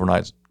to be an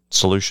overnight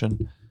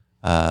solution.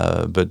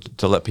 But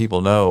to let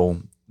people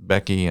know,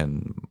 Becky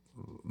and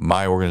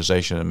my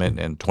organization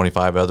and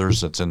 25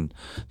 others that's in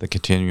the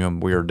continuum,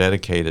 we are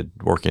dedicated,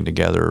 working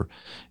together,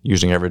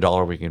 using every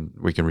dollar we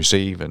can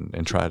receive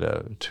and try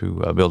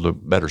to build a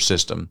better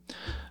system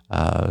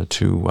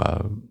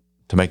to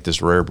make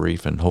this rare,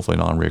 brief, and hopefully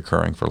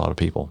non-reoccurring for a lot of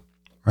people.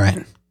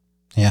 Right.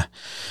 Yeah.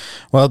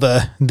 Well,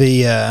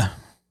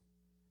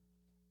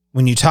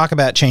 when you talk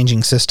about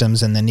changing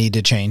systems and the need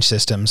to change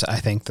systems, I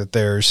think that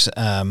there's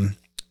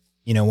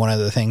one of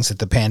the things that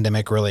the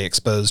pandemic really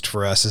exposed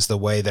for us is the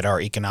way that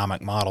our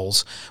economic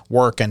models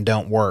work and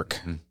don't work.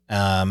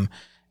 And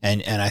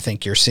I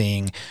think you're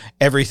seeing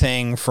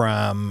everything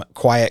from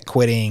quiet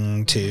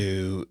quitting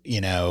to,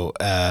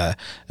 a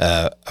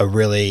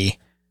really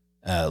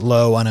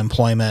low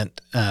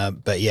unemployment,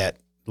 but yet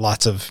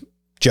lots of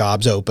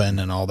jobs open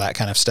and all that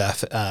kind of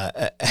stuff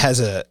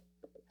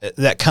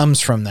that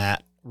comes from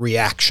that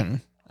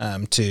reaction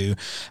to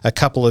a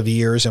couple of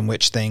years in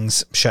which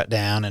things shut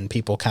down and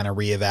people kind of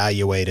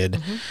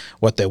reevaluated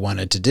what they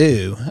wanted to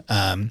do.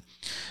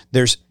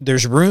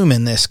 There's room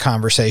in this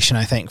conversation,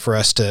 I think, for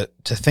us to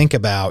think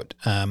about.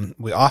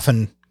 We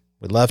often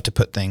would love to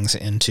put things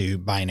into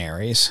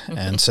binaries,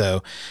 and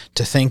so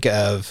to think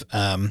of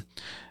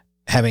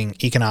having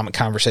economic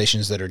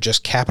conversations that are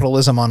just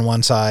capitalism on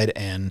one side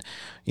and,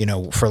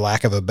 for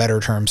lack of a better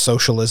term,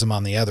 socialism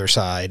on the other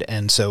side.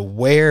 And so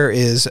where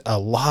is a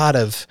lot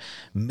of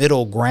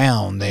middle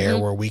ground there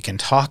where we can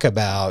talk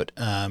about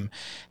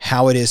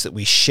how it is that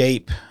we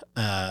shape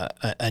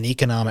an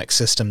economic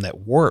system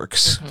that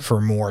works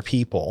for more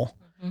people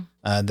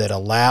that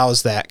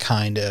allows that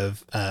kind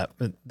of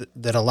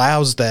that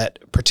allows that,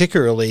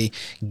 particularly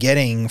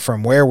getting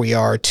from where we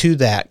are to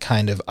that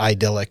kind of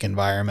idyllic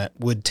environment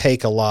would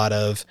take a lot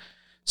of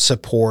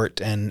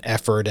support and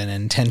effort and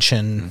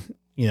intention.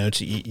 You know,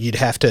 you'd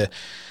have to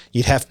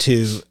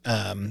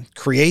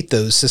create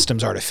those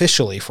systems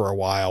artificially for a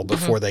while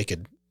before they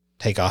could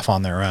take off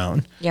on their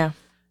own. Yeah.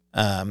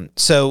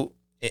 So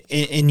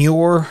in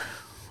your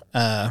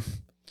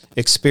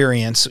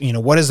experience, you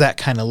know, what does that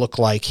kind of look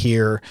like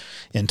here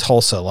in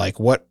Tulsa? Like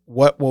what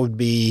would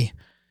be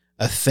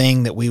a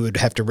thing that we would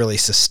have to really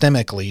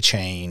systemically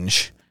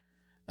change,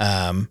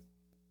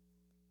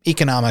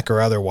 economic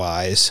or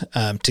otherwise,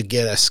 to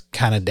get us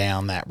kind of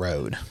down that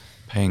road?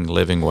 Paying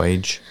living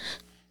wage.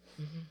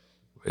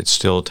 It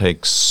still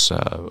takes,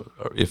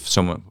 if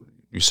someone,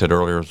 you said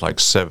earlier, like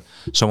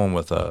someone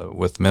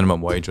with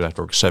minimum wage would have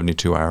to work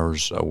 72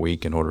 hours a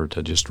week in order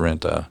to just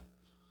rent a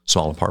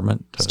small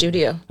apartment, a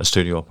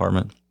studio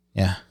apartment.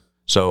 Yeah.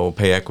 So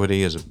pay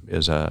equity is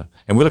a,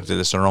 and we looked at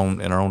this in our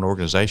own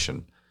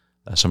organization,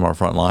 some of our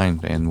front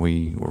line, and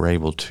we were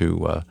able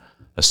to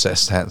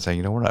assess that and say,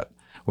 you know,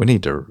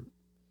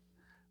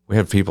 we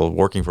have people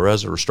working for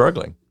us that are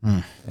struggling,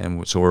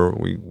 and so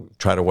we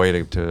try a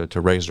way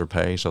to raise their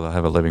pay so they'll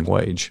have a living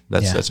wage.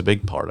 That's a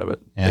big part of it,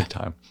 big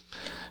time,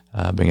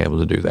 being able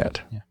to do that.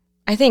 Yeah.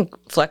 I think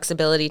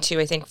flexibility too.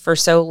 I think for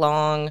so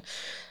long,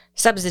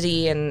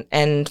 subsidy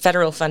and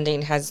federal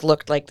funding has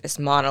looked like this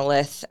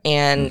monolith,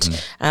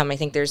 and I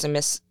think there's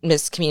a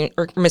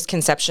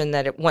misconception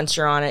that once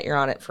you're on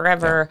it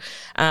forever.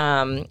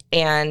 Yeah.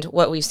 And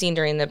what we've seen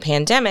during the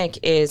pandemic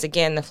is,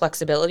 again, the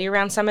flexibility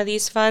around some of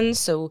these funds.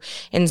 So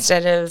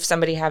instead of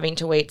somebody having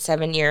to wait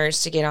 7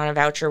 years to get on a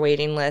voucher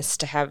waiting list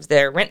to have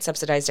their rent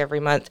subsidized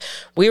every month,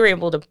 we were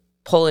able to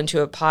pull into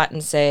a pot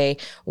and say,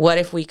 what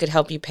if we could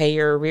help you pay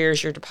your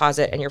arrears, your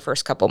deposit, and your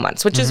first couple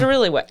months, which is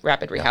really what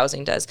Rapid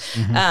Rehousing does.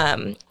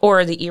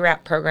 Or the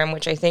ERAP program,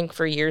 which I think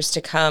for years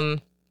to come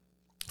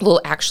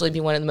will actually be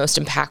one of the most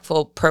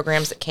impactful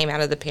programs that came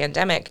out of the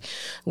pandemic.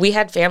 We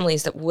had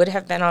families that would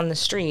have been on the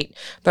street,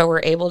 but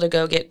were able to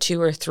go get 2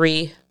 or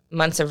 3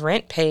 months of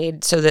rent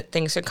paid so that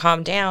things could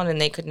calm down and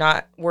they could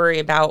not worry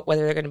about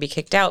whether they're going to be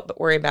kicked out,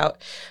 but worry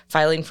about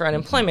filing for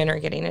unemployment or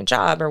getting a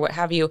job or what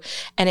have you.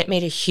 And it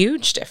made a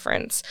huge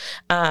difference.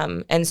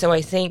 And so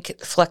I think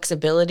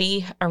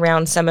flexibility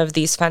around some of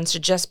these funds to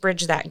just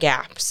bridge that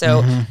gap.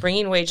 So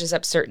bringing wages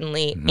up,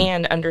 certainly,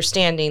 and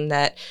understanding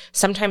that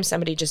sometimes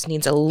somebody just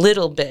needs a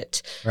little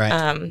bit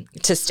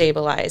to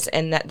stabilize,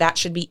 and that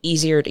should be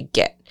easier to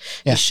get.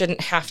 Yeah. You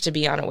shouldn't have to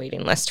be on a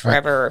waiting list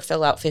forever or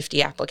fill out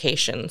 50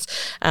 applications.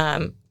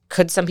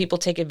 Could some people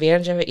take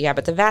advantage of it? Yeah,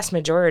 but the vast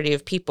majority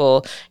of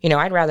people, you know,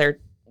 I'd rather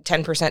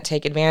 10%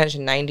 take advantage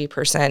and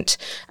 90%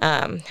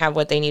 have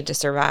what they need to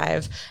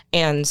survive.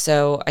 And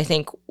so I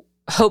think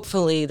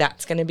hopefully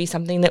that's going to be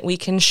something that we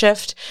can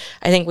shift.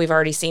 I think we've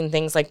already seen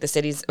things like the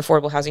city's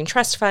Affordable Housing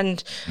Trust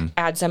Fund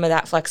add some of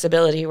that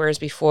flexibility, whereas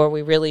before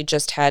we really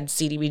just had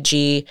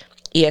CDBG,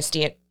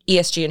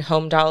 ESG and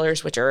home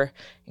dollars, which are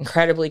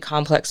incredibly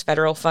complex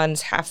federal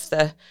funds. Half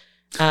the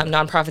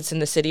nonprofits in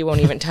the city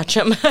won't even touch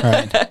them.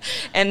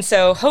 And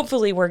so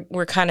hopefully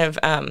we're kind of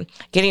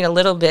getting a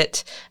little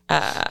bit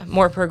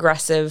more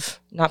progressive,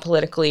 not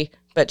politically,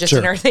 but just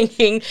in our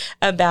thinking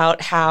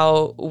about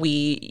how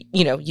we,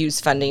 you know, use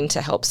funding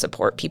to help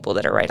support people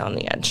that are right on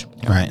the edge.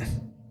 Right.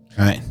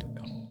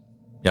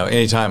 Yeah,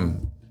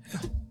 anytime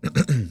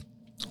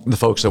the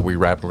folks that we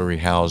rapidly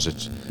rehouse,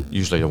 it's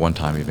usually a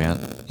one-time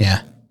event.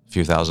 Yeah.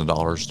 Few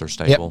 $1,000s, they're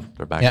stable,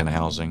 they're back in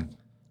housing,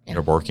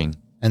 they're working.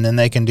 And then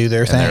they can do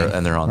their thing.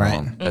 And they're on their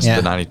own. That's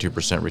the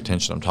 92%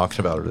 retention I'm talking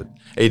about.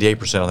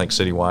 88%, I think,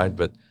 citywide.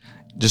 But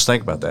just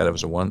think about that. It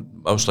was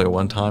mostly a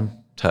one-time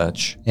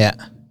touch. Yeah.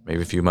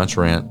 Maybe a few months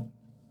rent,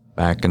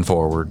 back and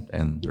forward,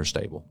 and they're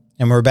stable.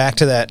 And we're back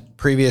to that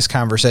previous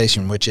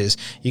conversation, which is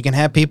you can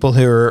have people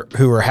who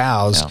are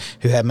housed,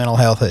 who have mental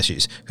health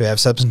issues, who have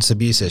substance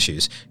abuse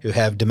issues, who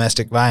have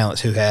domestic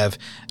violence, who have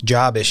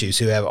job issues,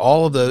 who have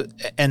all of the,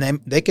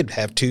 and they could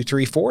have 2,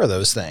 3, 4 of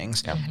those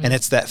things. And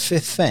it's that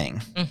fifth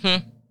thing.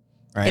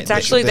 Right? It's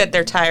actually that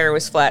their tire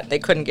was flat. They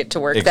couldn't get to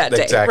work that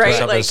day.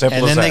 Right?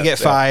 And then they get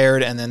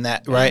fired, and then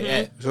that,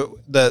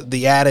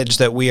 the adage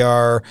that we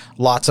are,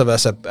 lots of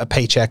us, a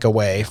paycheck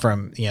away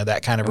from, you know,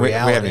 that kind of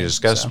reality. We haven't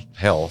discussed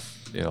health.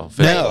 You know,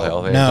 physical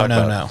health.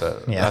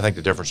 No. I think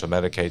the difference of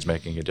Medicaid's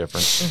making a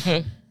difference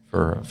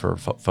for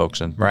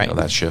folks, and you know,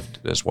 that shift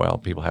as well.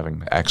 People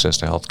having access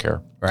to health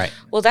care. Right.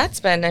 Well,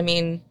 that's been, I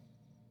mean,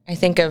 I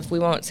think of, we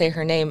won't say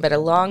her name, but a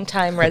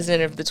longtime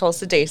resident of the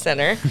Tulsa Day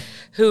Center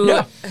who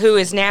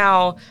is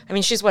now, I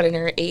mean, she's in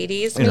her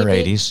 80s? In her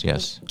 80s,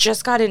 yes.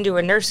 Just got into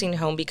a nursing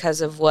home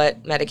because of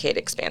what Medicaid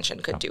expansion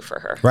could do for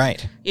her.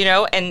 Right. You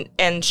know,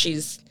 and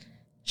she's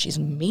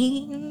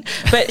mean,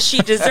 but she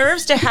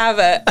deserves to have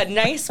a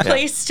nice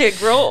place to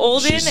grow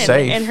old in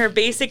and her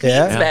basic needs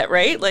met,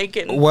 right?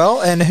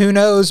 Well, and who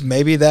knows,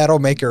 maybe that'll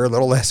make her a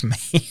little less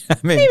mean. I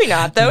mean, maybe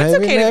not, though. It's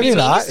okay to be mean.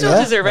 You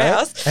still deserve a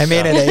house. I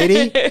mean, at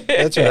 80,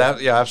 that's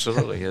right. Yeah,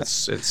 absolutely.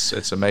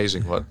 It's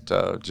amazing what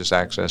just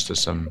access to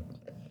some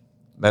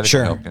medical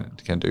Sure. help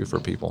can do for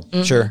people.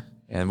 Sure.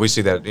 And we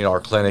see that, our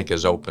clinic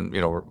is open.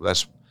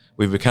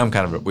 We've become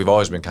we've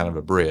always been kind of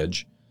a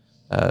bridge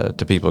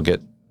to people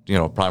get,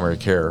 primary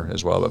care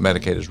as well. But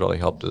Medicaid has really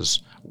helped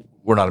us.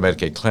 We're not a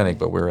Medicaid clinic,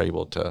 but we're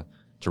able to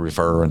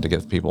refer and to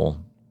get people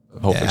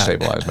hopefully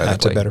stabilized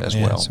medically as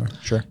well.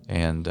 Sure.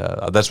 And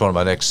that's one of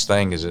my next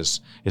thing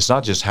is it's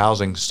not just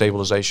housing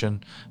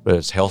stabilization, but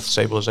it's health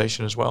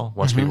stabilization as well.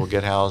 Once people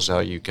get housed,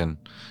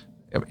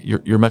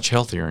 you're much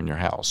healthier in your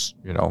house,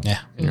 in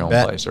your own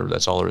place. Or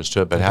that's all there is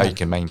to it. But how you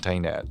can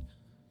maintain that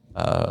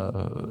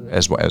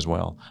as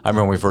well. I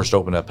remember when we first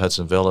opened up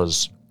Hudson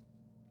Villas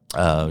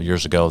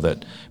years ago,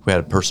 that we had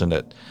a person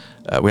that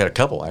we had a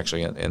couple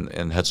actually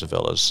in Hudson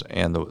Villas,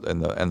 and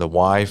the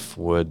wife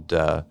would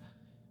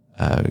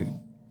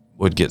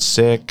get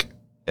sick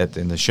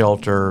in the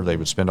shelter. They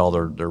would spend all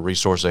their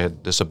resources. They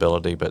had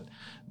disability, but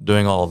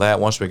doing all of that,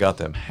 once we got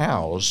them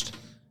housed,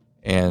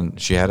 and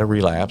she had a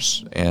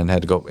relapse and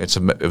had to go. It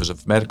was a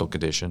medical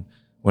condition.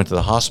 Went to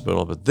the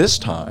hospital, but this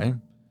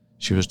time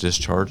she was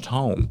discharged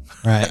home,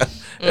 right,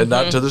 and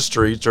not to the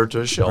streets or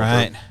to a shelter,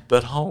 right,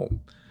 but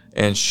home.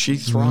 And she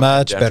thrived.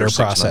 Much after better 6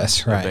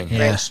 process, months right? of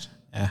being housed.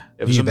 Yeah.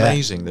 It was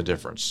amazing the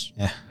difference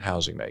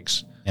housing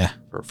makes. Yeah.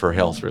 For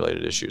health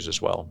related issues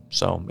as well.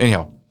 So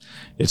anyhow,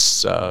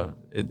 it's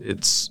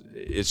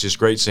just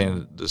great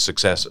seeing the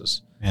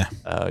successes. Yeah.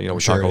 We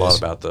talk a lot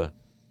about the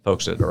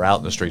folks that are out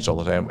in the streets all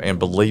the time, and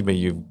believe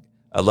me,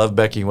 I love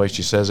Becky the way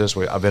she says this.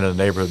 I've been in a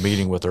neighborhood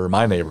meeting with her in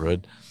my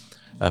neighborhood.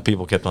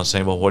 People kept on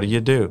saying, "Well, what do?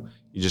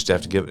 You just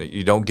have to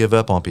you don't give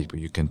up on people.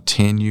 You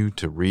continue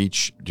to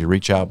reach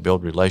out,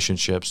 build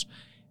relationships."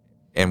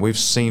 And we've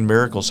seen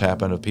miracles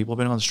happen of people who've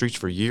been on the streets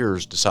for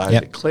years, decide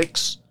it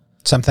clicks.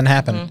 Something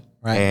happened,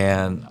 right?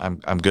 And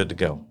I'm good to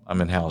go. I'm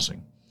in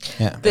housing.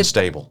 Yeah. And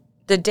stable.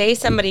 The day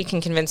somebody can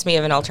convince me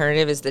of an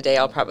alternative is the day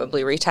I'll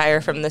probably retire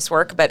from this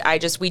work. But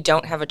we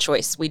don't have a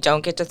choice. We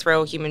don't get to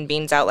throw human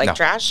beings out like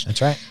trash.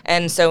 That's right.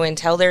 And so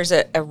until there's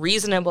a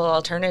reasonable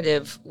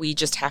alternative, we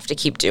just have to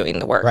keep doing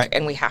the work. Right.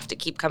 And we have to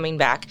keep coming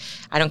back.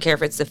 I don't care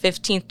if it's the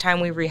 15th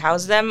time we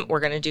rehouse them, we're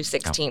going to do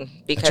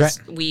 16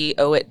 because we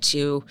owe it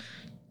to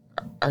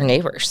our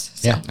neighbors.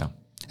 So. Yeah.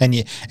 And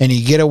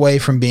you get away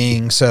from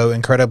being so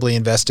incredibly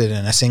invested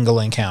in a single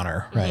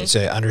encounter, right?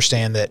 So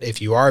understand that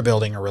if you are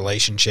building a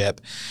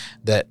relationship,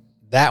 that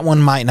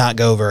one might not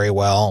go very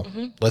well.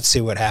 Let's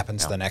see what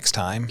happens the next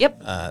time. Yep.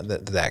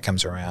 That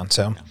comes around.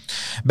 So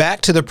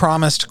back to the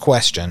promised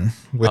question,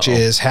 which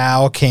is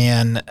how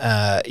can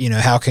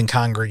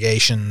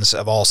congregations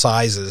of all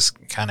sizes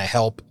kind of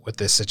help with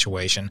this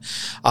situation?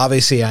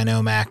 Obviously, I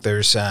know, Mac,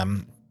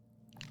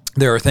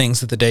 there are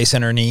things that the day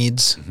center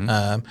needs.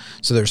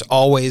 So there's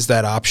always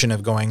that option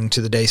of going to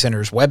the day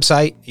center's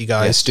website. You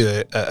guys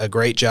do a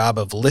great job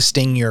of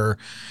listing your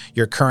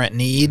current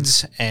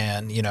needs.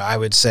 And, I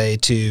would say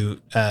to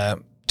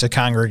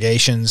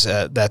congregations,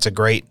 that's a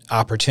great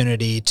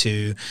opportunity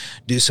to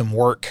do some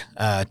work,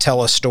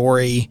 tell a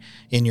story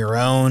in your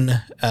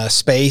own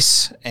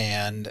space.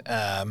 And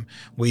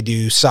we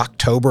do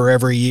Socktober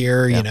every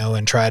year,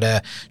 and try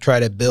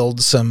to build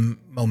some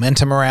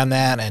momentum around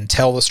that and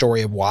tell the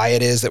story of why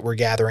it is that we're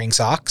gathering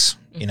socks.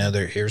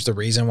 Here's the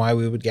reason why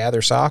we would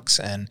gather socks,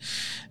 and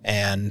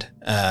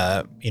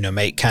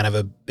make kind of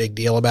a big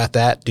deal about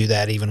that. Do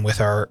that even with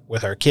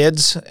our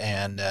kids,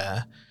 and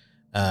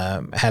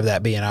have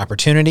that be an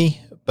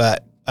opportunity.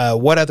 But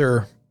what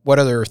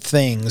other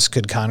things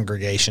could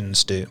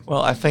congregations do?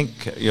 Well, I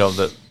think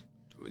that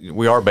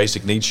we are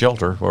basic needs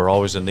shelter. We're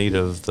always in need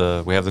of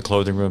we have the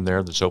clothing room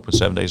there that's open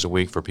 7 days a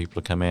week for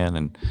people to come in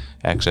and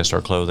access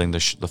our clothing.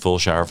 The full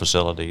shower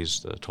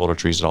facilities, the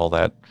toiletries, and all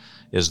that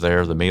is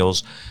there. The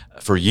meals.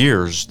 For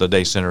years, the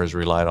day center has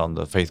relied on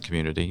the faith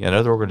community and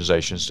other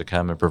organizations to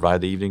come and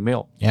provide the evening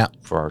meal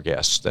for our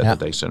guests at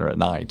the day center at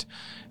night.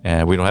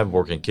 And we don't have a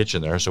working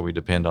kitchen there, so we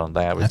depend on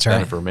that. We've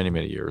done it for many,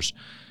 many years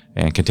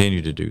and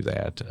continue to do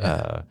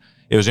that.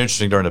 It was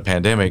interesting during the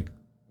pandemic,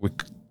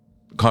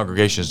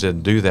 congregations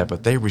didn't do that,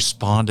 but they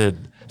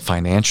responded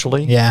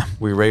financially. Yeah.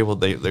 We were able,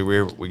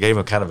 we gave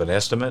them kind of an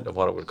estimate of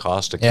what it would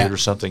cost to cater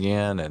something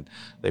in, and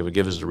they would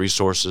give us the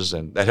resources,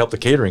 and that helped the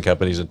catering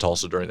companies in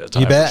Tulsa during that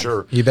time. For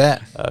sure. You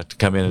bet. To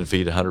come in and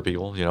feed 100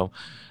 people, and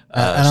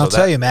I'll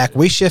tell you, Mac,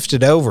 we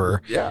shifted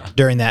over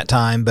during that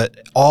time, but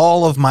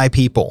all of my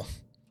people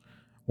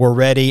were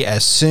ready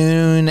as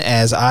soon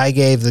as I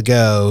gave the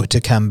go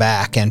to come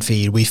back and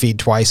feed. We feed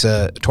twice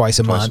a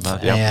month,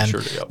 and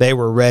they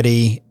were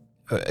ready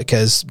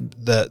because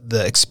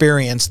the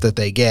experience that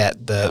they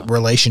get, the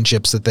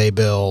relationships that they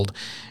build,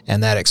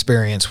 and that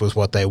experience was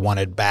what they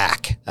wanted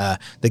back.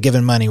 The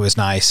giving money was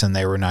nice, and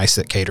they were nice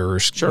that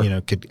caterers,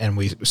 could, and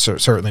we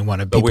certainly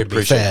wanted people to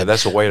be fed.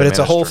 That's a way to but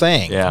minister. it's a whole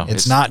thing. Yeah,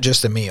 it's not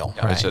just a meal.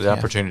 Yeah, it's an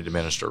opportunity to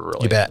minister,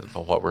 really. You bet.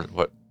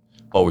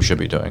 What we should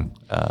be doing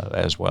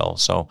as well.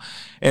 So,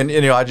 and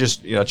I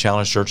just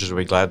challenge churches to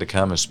be glad to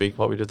come and speak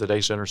what we do at the day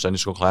center, Sunday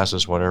school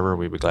classes, whatever.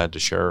 We'd be glad to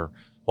share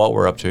what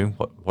we're up to,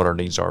 what our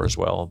needs are as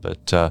well.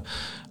 But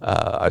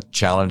I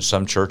challenge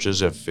some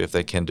churches, if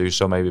they can do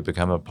so, maybe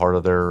become a part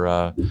of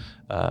their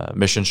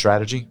mission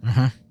strategy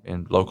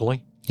and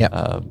locally.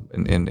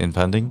 in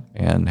funding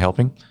and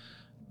helping.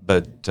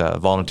 But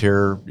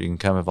volunteer, you can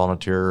come and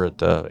volunteer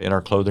in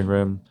our clothing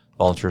room,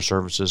 volunteer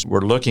services.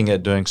 We're looking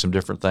at doing some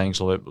different things,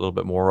 a little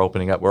bit more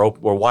opening up. We're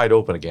wide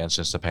open again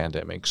since the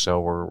pandemic, so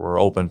we're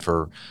open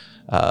for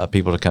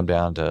people to come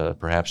down to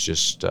perhaps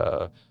just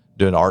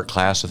do an art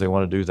class if they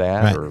want to do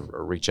that, right.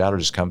 or reach out or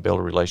just come build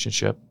a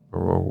relationship.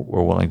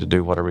 We're willing to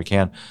do whatever we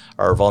can.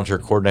 Our volunteer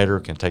coordinator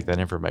can take that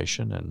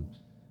information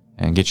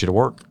and get you to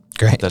work.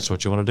 Great. If that's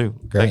what you want to do.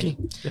 Great.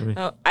 Becky?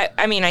 Oh,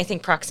 I mean, I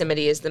think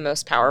proximity is the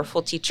most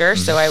powerful teacher.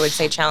 So I would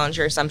say challenge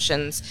your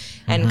assumptions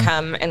and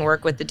come and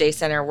work with the day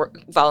center,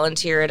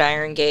 volunteer at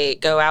Iron Gate,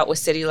 go out with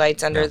City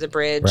Lights under the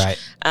bridge, Right.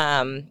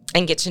 And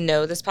get to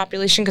know this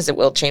population because it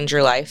will change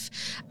your life.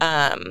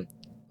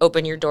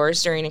 Open your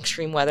doors during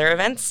extreme weather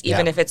events,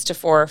 even if it's to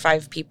 4 or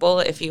 5 people,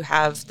 if you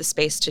have the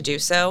space to do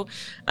so.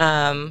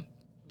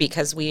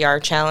 Because we are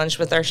challenged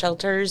with our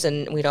shelters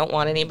and we don't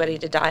want anybody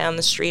to die on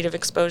the street of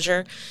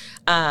exposure.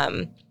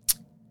 And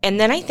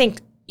then I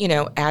think,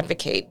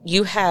 advocate.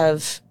 You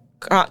have,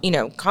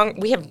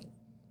 we have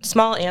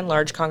small and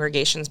large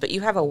congregations, but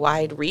you have a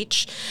wide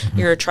reach. Mm-hmm.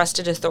 You're a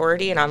trusted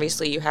authority, and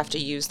obviously you have to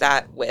use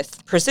that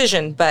with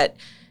precision. But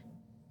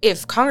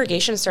if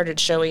congregations started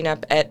showing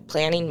up at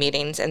planning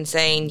meetings and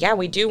saying, yeah,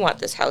 we do want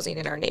this housing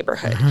in our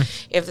neighborhood,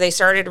 if they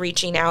started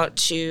reaching out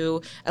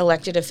to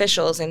elected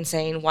officials and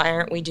saying, why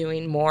aren't we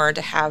doing more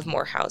to have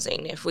more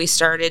housing? If we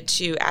started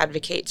to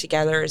advocate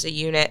together as a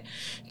unit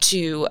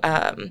to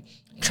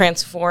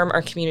transform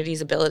our community's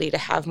ability to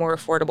have more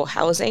affordable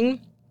housing,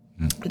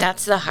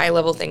 that's the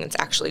high-level thing that's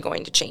actually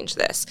going to change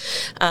this.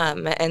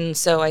 And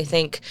so I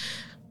think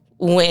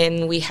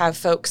when we have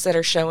folks that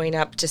are showing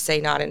up to say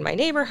not in my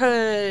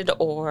neighborhood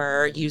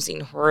or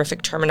using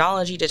horrific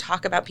terminology to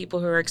talk about people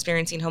who are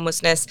experiencing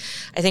homelessness,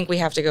 I think we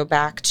have to go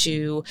back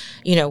to,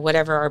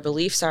 whatever our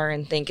beliefs are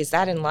and think, is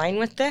that in line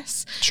with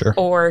this? Sure.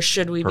 Or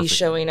should we be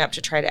showing up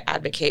to try to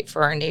advocate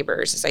for our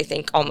neighbors, as I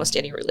think almost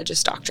any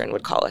religious doctrine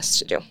would call us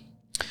to do?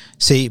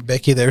 See,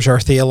 Becky, there's our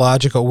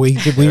theological. We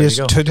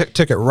just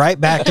took it right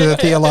back to the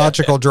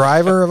theological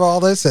driver of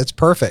all this. It's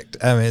perfect.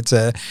 I mean,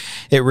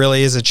 it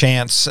really is a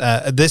chance.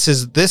 This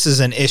is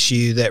an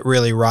issue that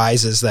really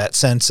rises that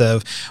sense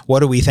of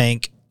what do we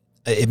think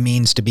it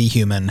means to be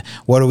human?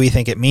 What do we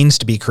think it means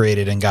to be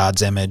created in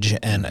God's image?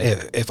 And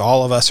if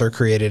all of us are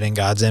created in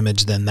God's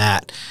image, then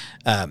that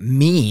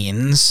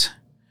means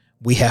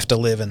we have to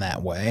live in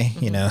that way.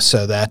 Mm-hmm.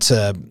 So that's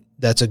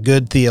a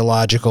good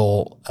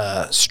theological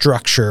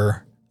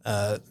structure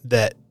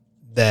that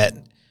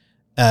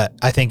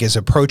I think is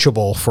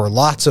approachable for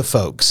lots of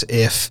folks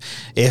if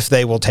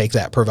they will take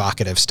that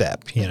provocative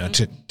step,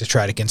 to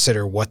try to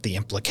consider what the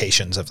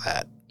implications of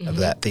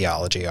that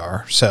theology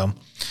are. So,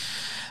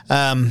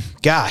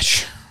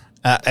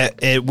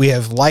 we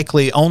have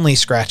likely only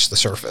scratched the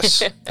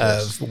surface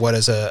of what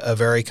is a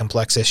very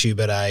complex issue,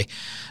 but I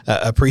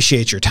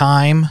appreciate your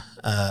time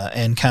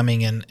and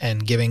coming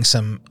and giving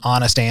some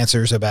honest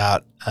answers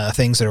about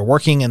things that are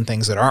working and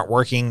things that aren't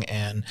working,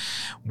 and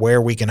where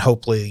we can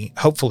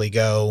hopefully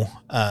go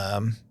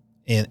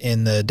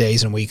in the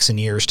days and weeks and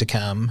years to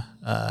come.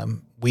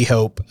 We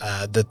hope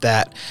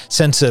that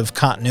sense of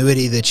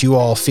continuity that you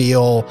all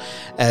feel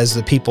as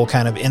the people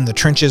kind of in the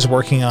trenches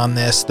working on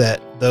this,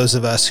 that those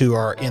of us who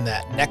are in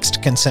that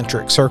next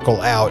concentric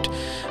circle out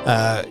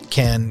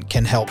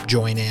can help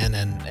join in,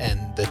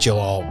 and that you'll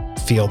all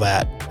feel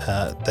that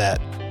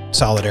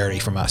solidarity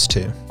from us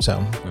too.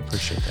 So we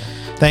appreciate that.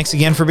 Thanks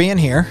again for being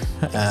here.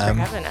 Thanks for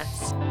having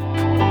us.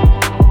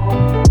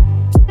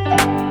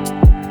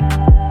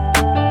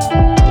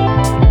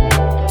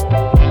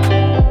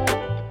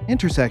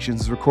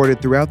 Intersections is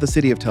recorded throughout the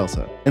city of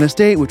Tulsa, an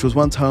estate which was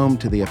once home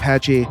to the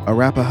Apache,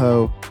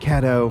 Arapaho,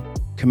 Caddo,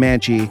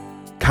 Comanche,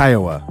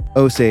 Kiowa,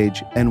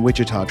 Osage, and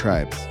Wichita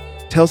tribes.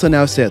 Tulsa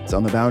now sits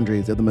on the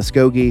boundaries of the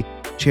Muskogee,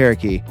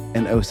 Cherokee,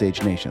 and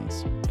Osage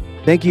nations.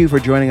 Thank you for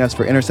joining us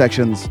for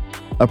Intersections,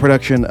 a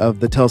production of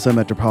the Tulsa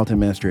Metropolitan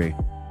Ministry.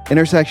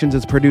 Intersections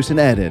is produced and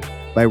edited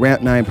by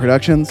Ramp 9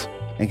 Productions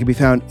and can be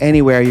found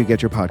anywhere you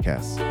get your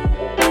podcasts.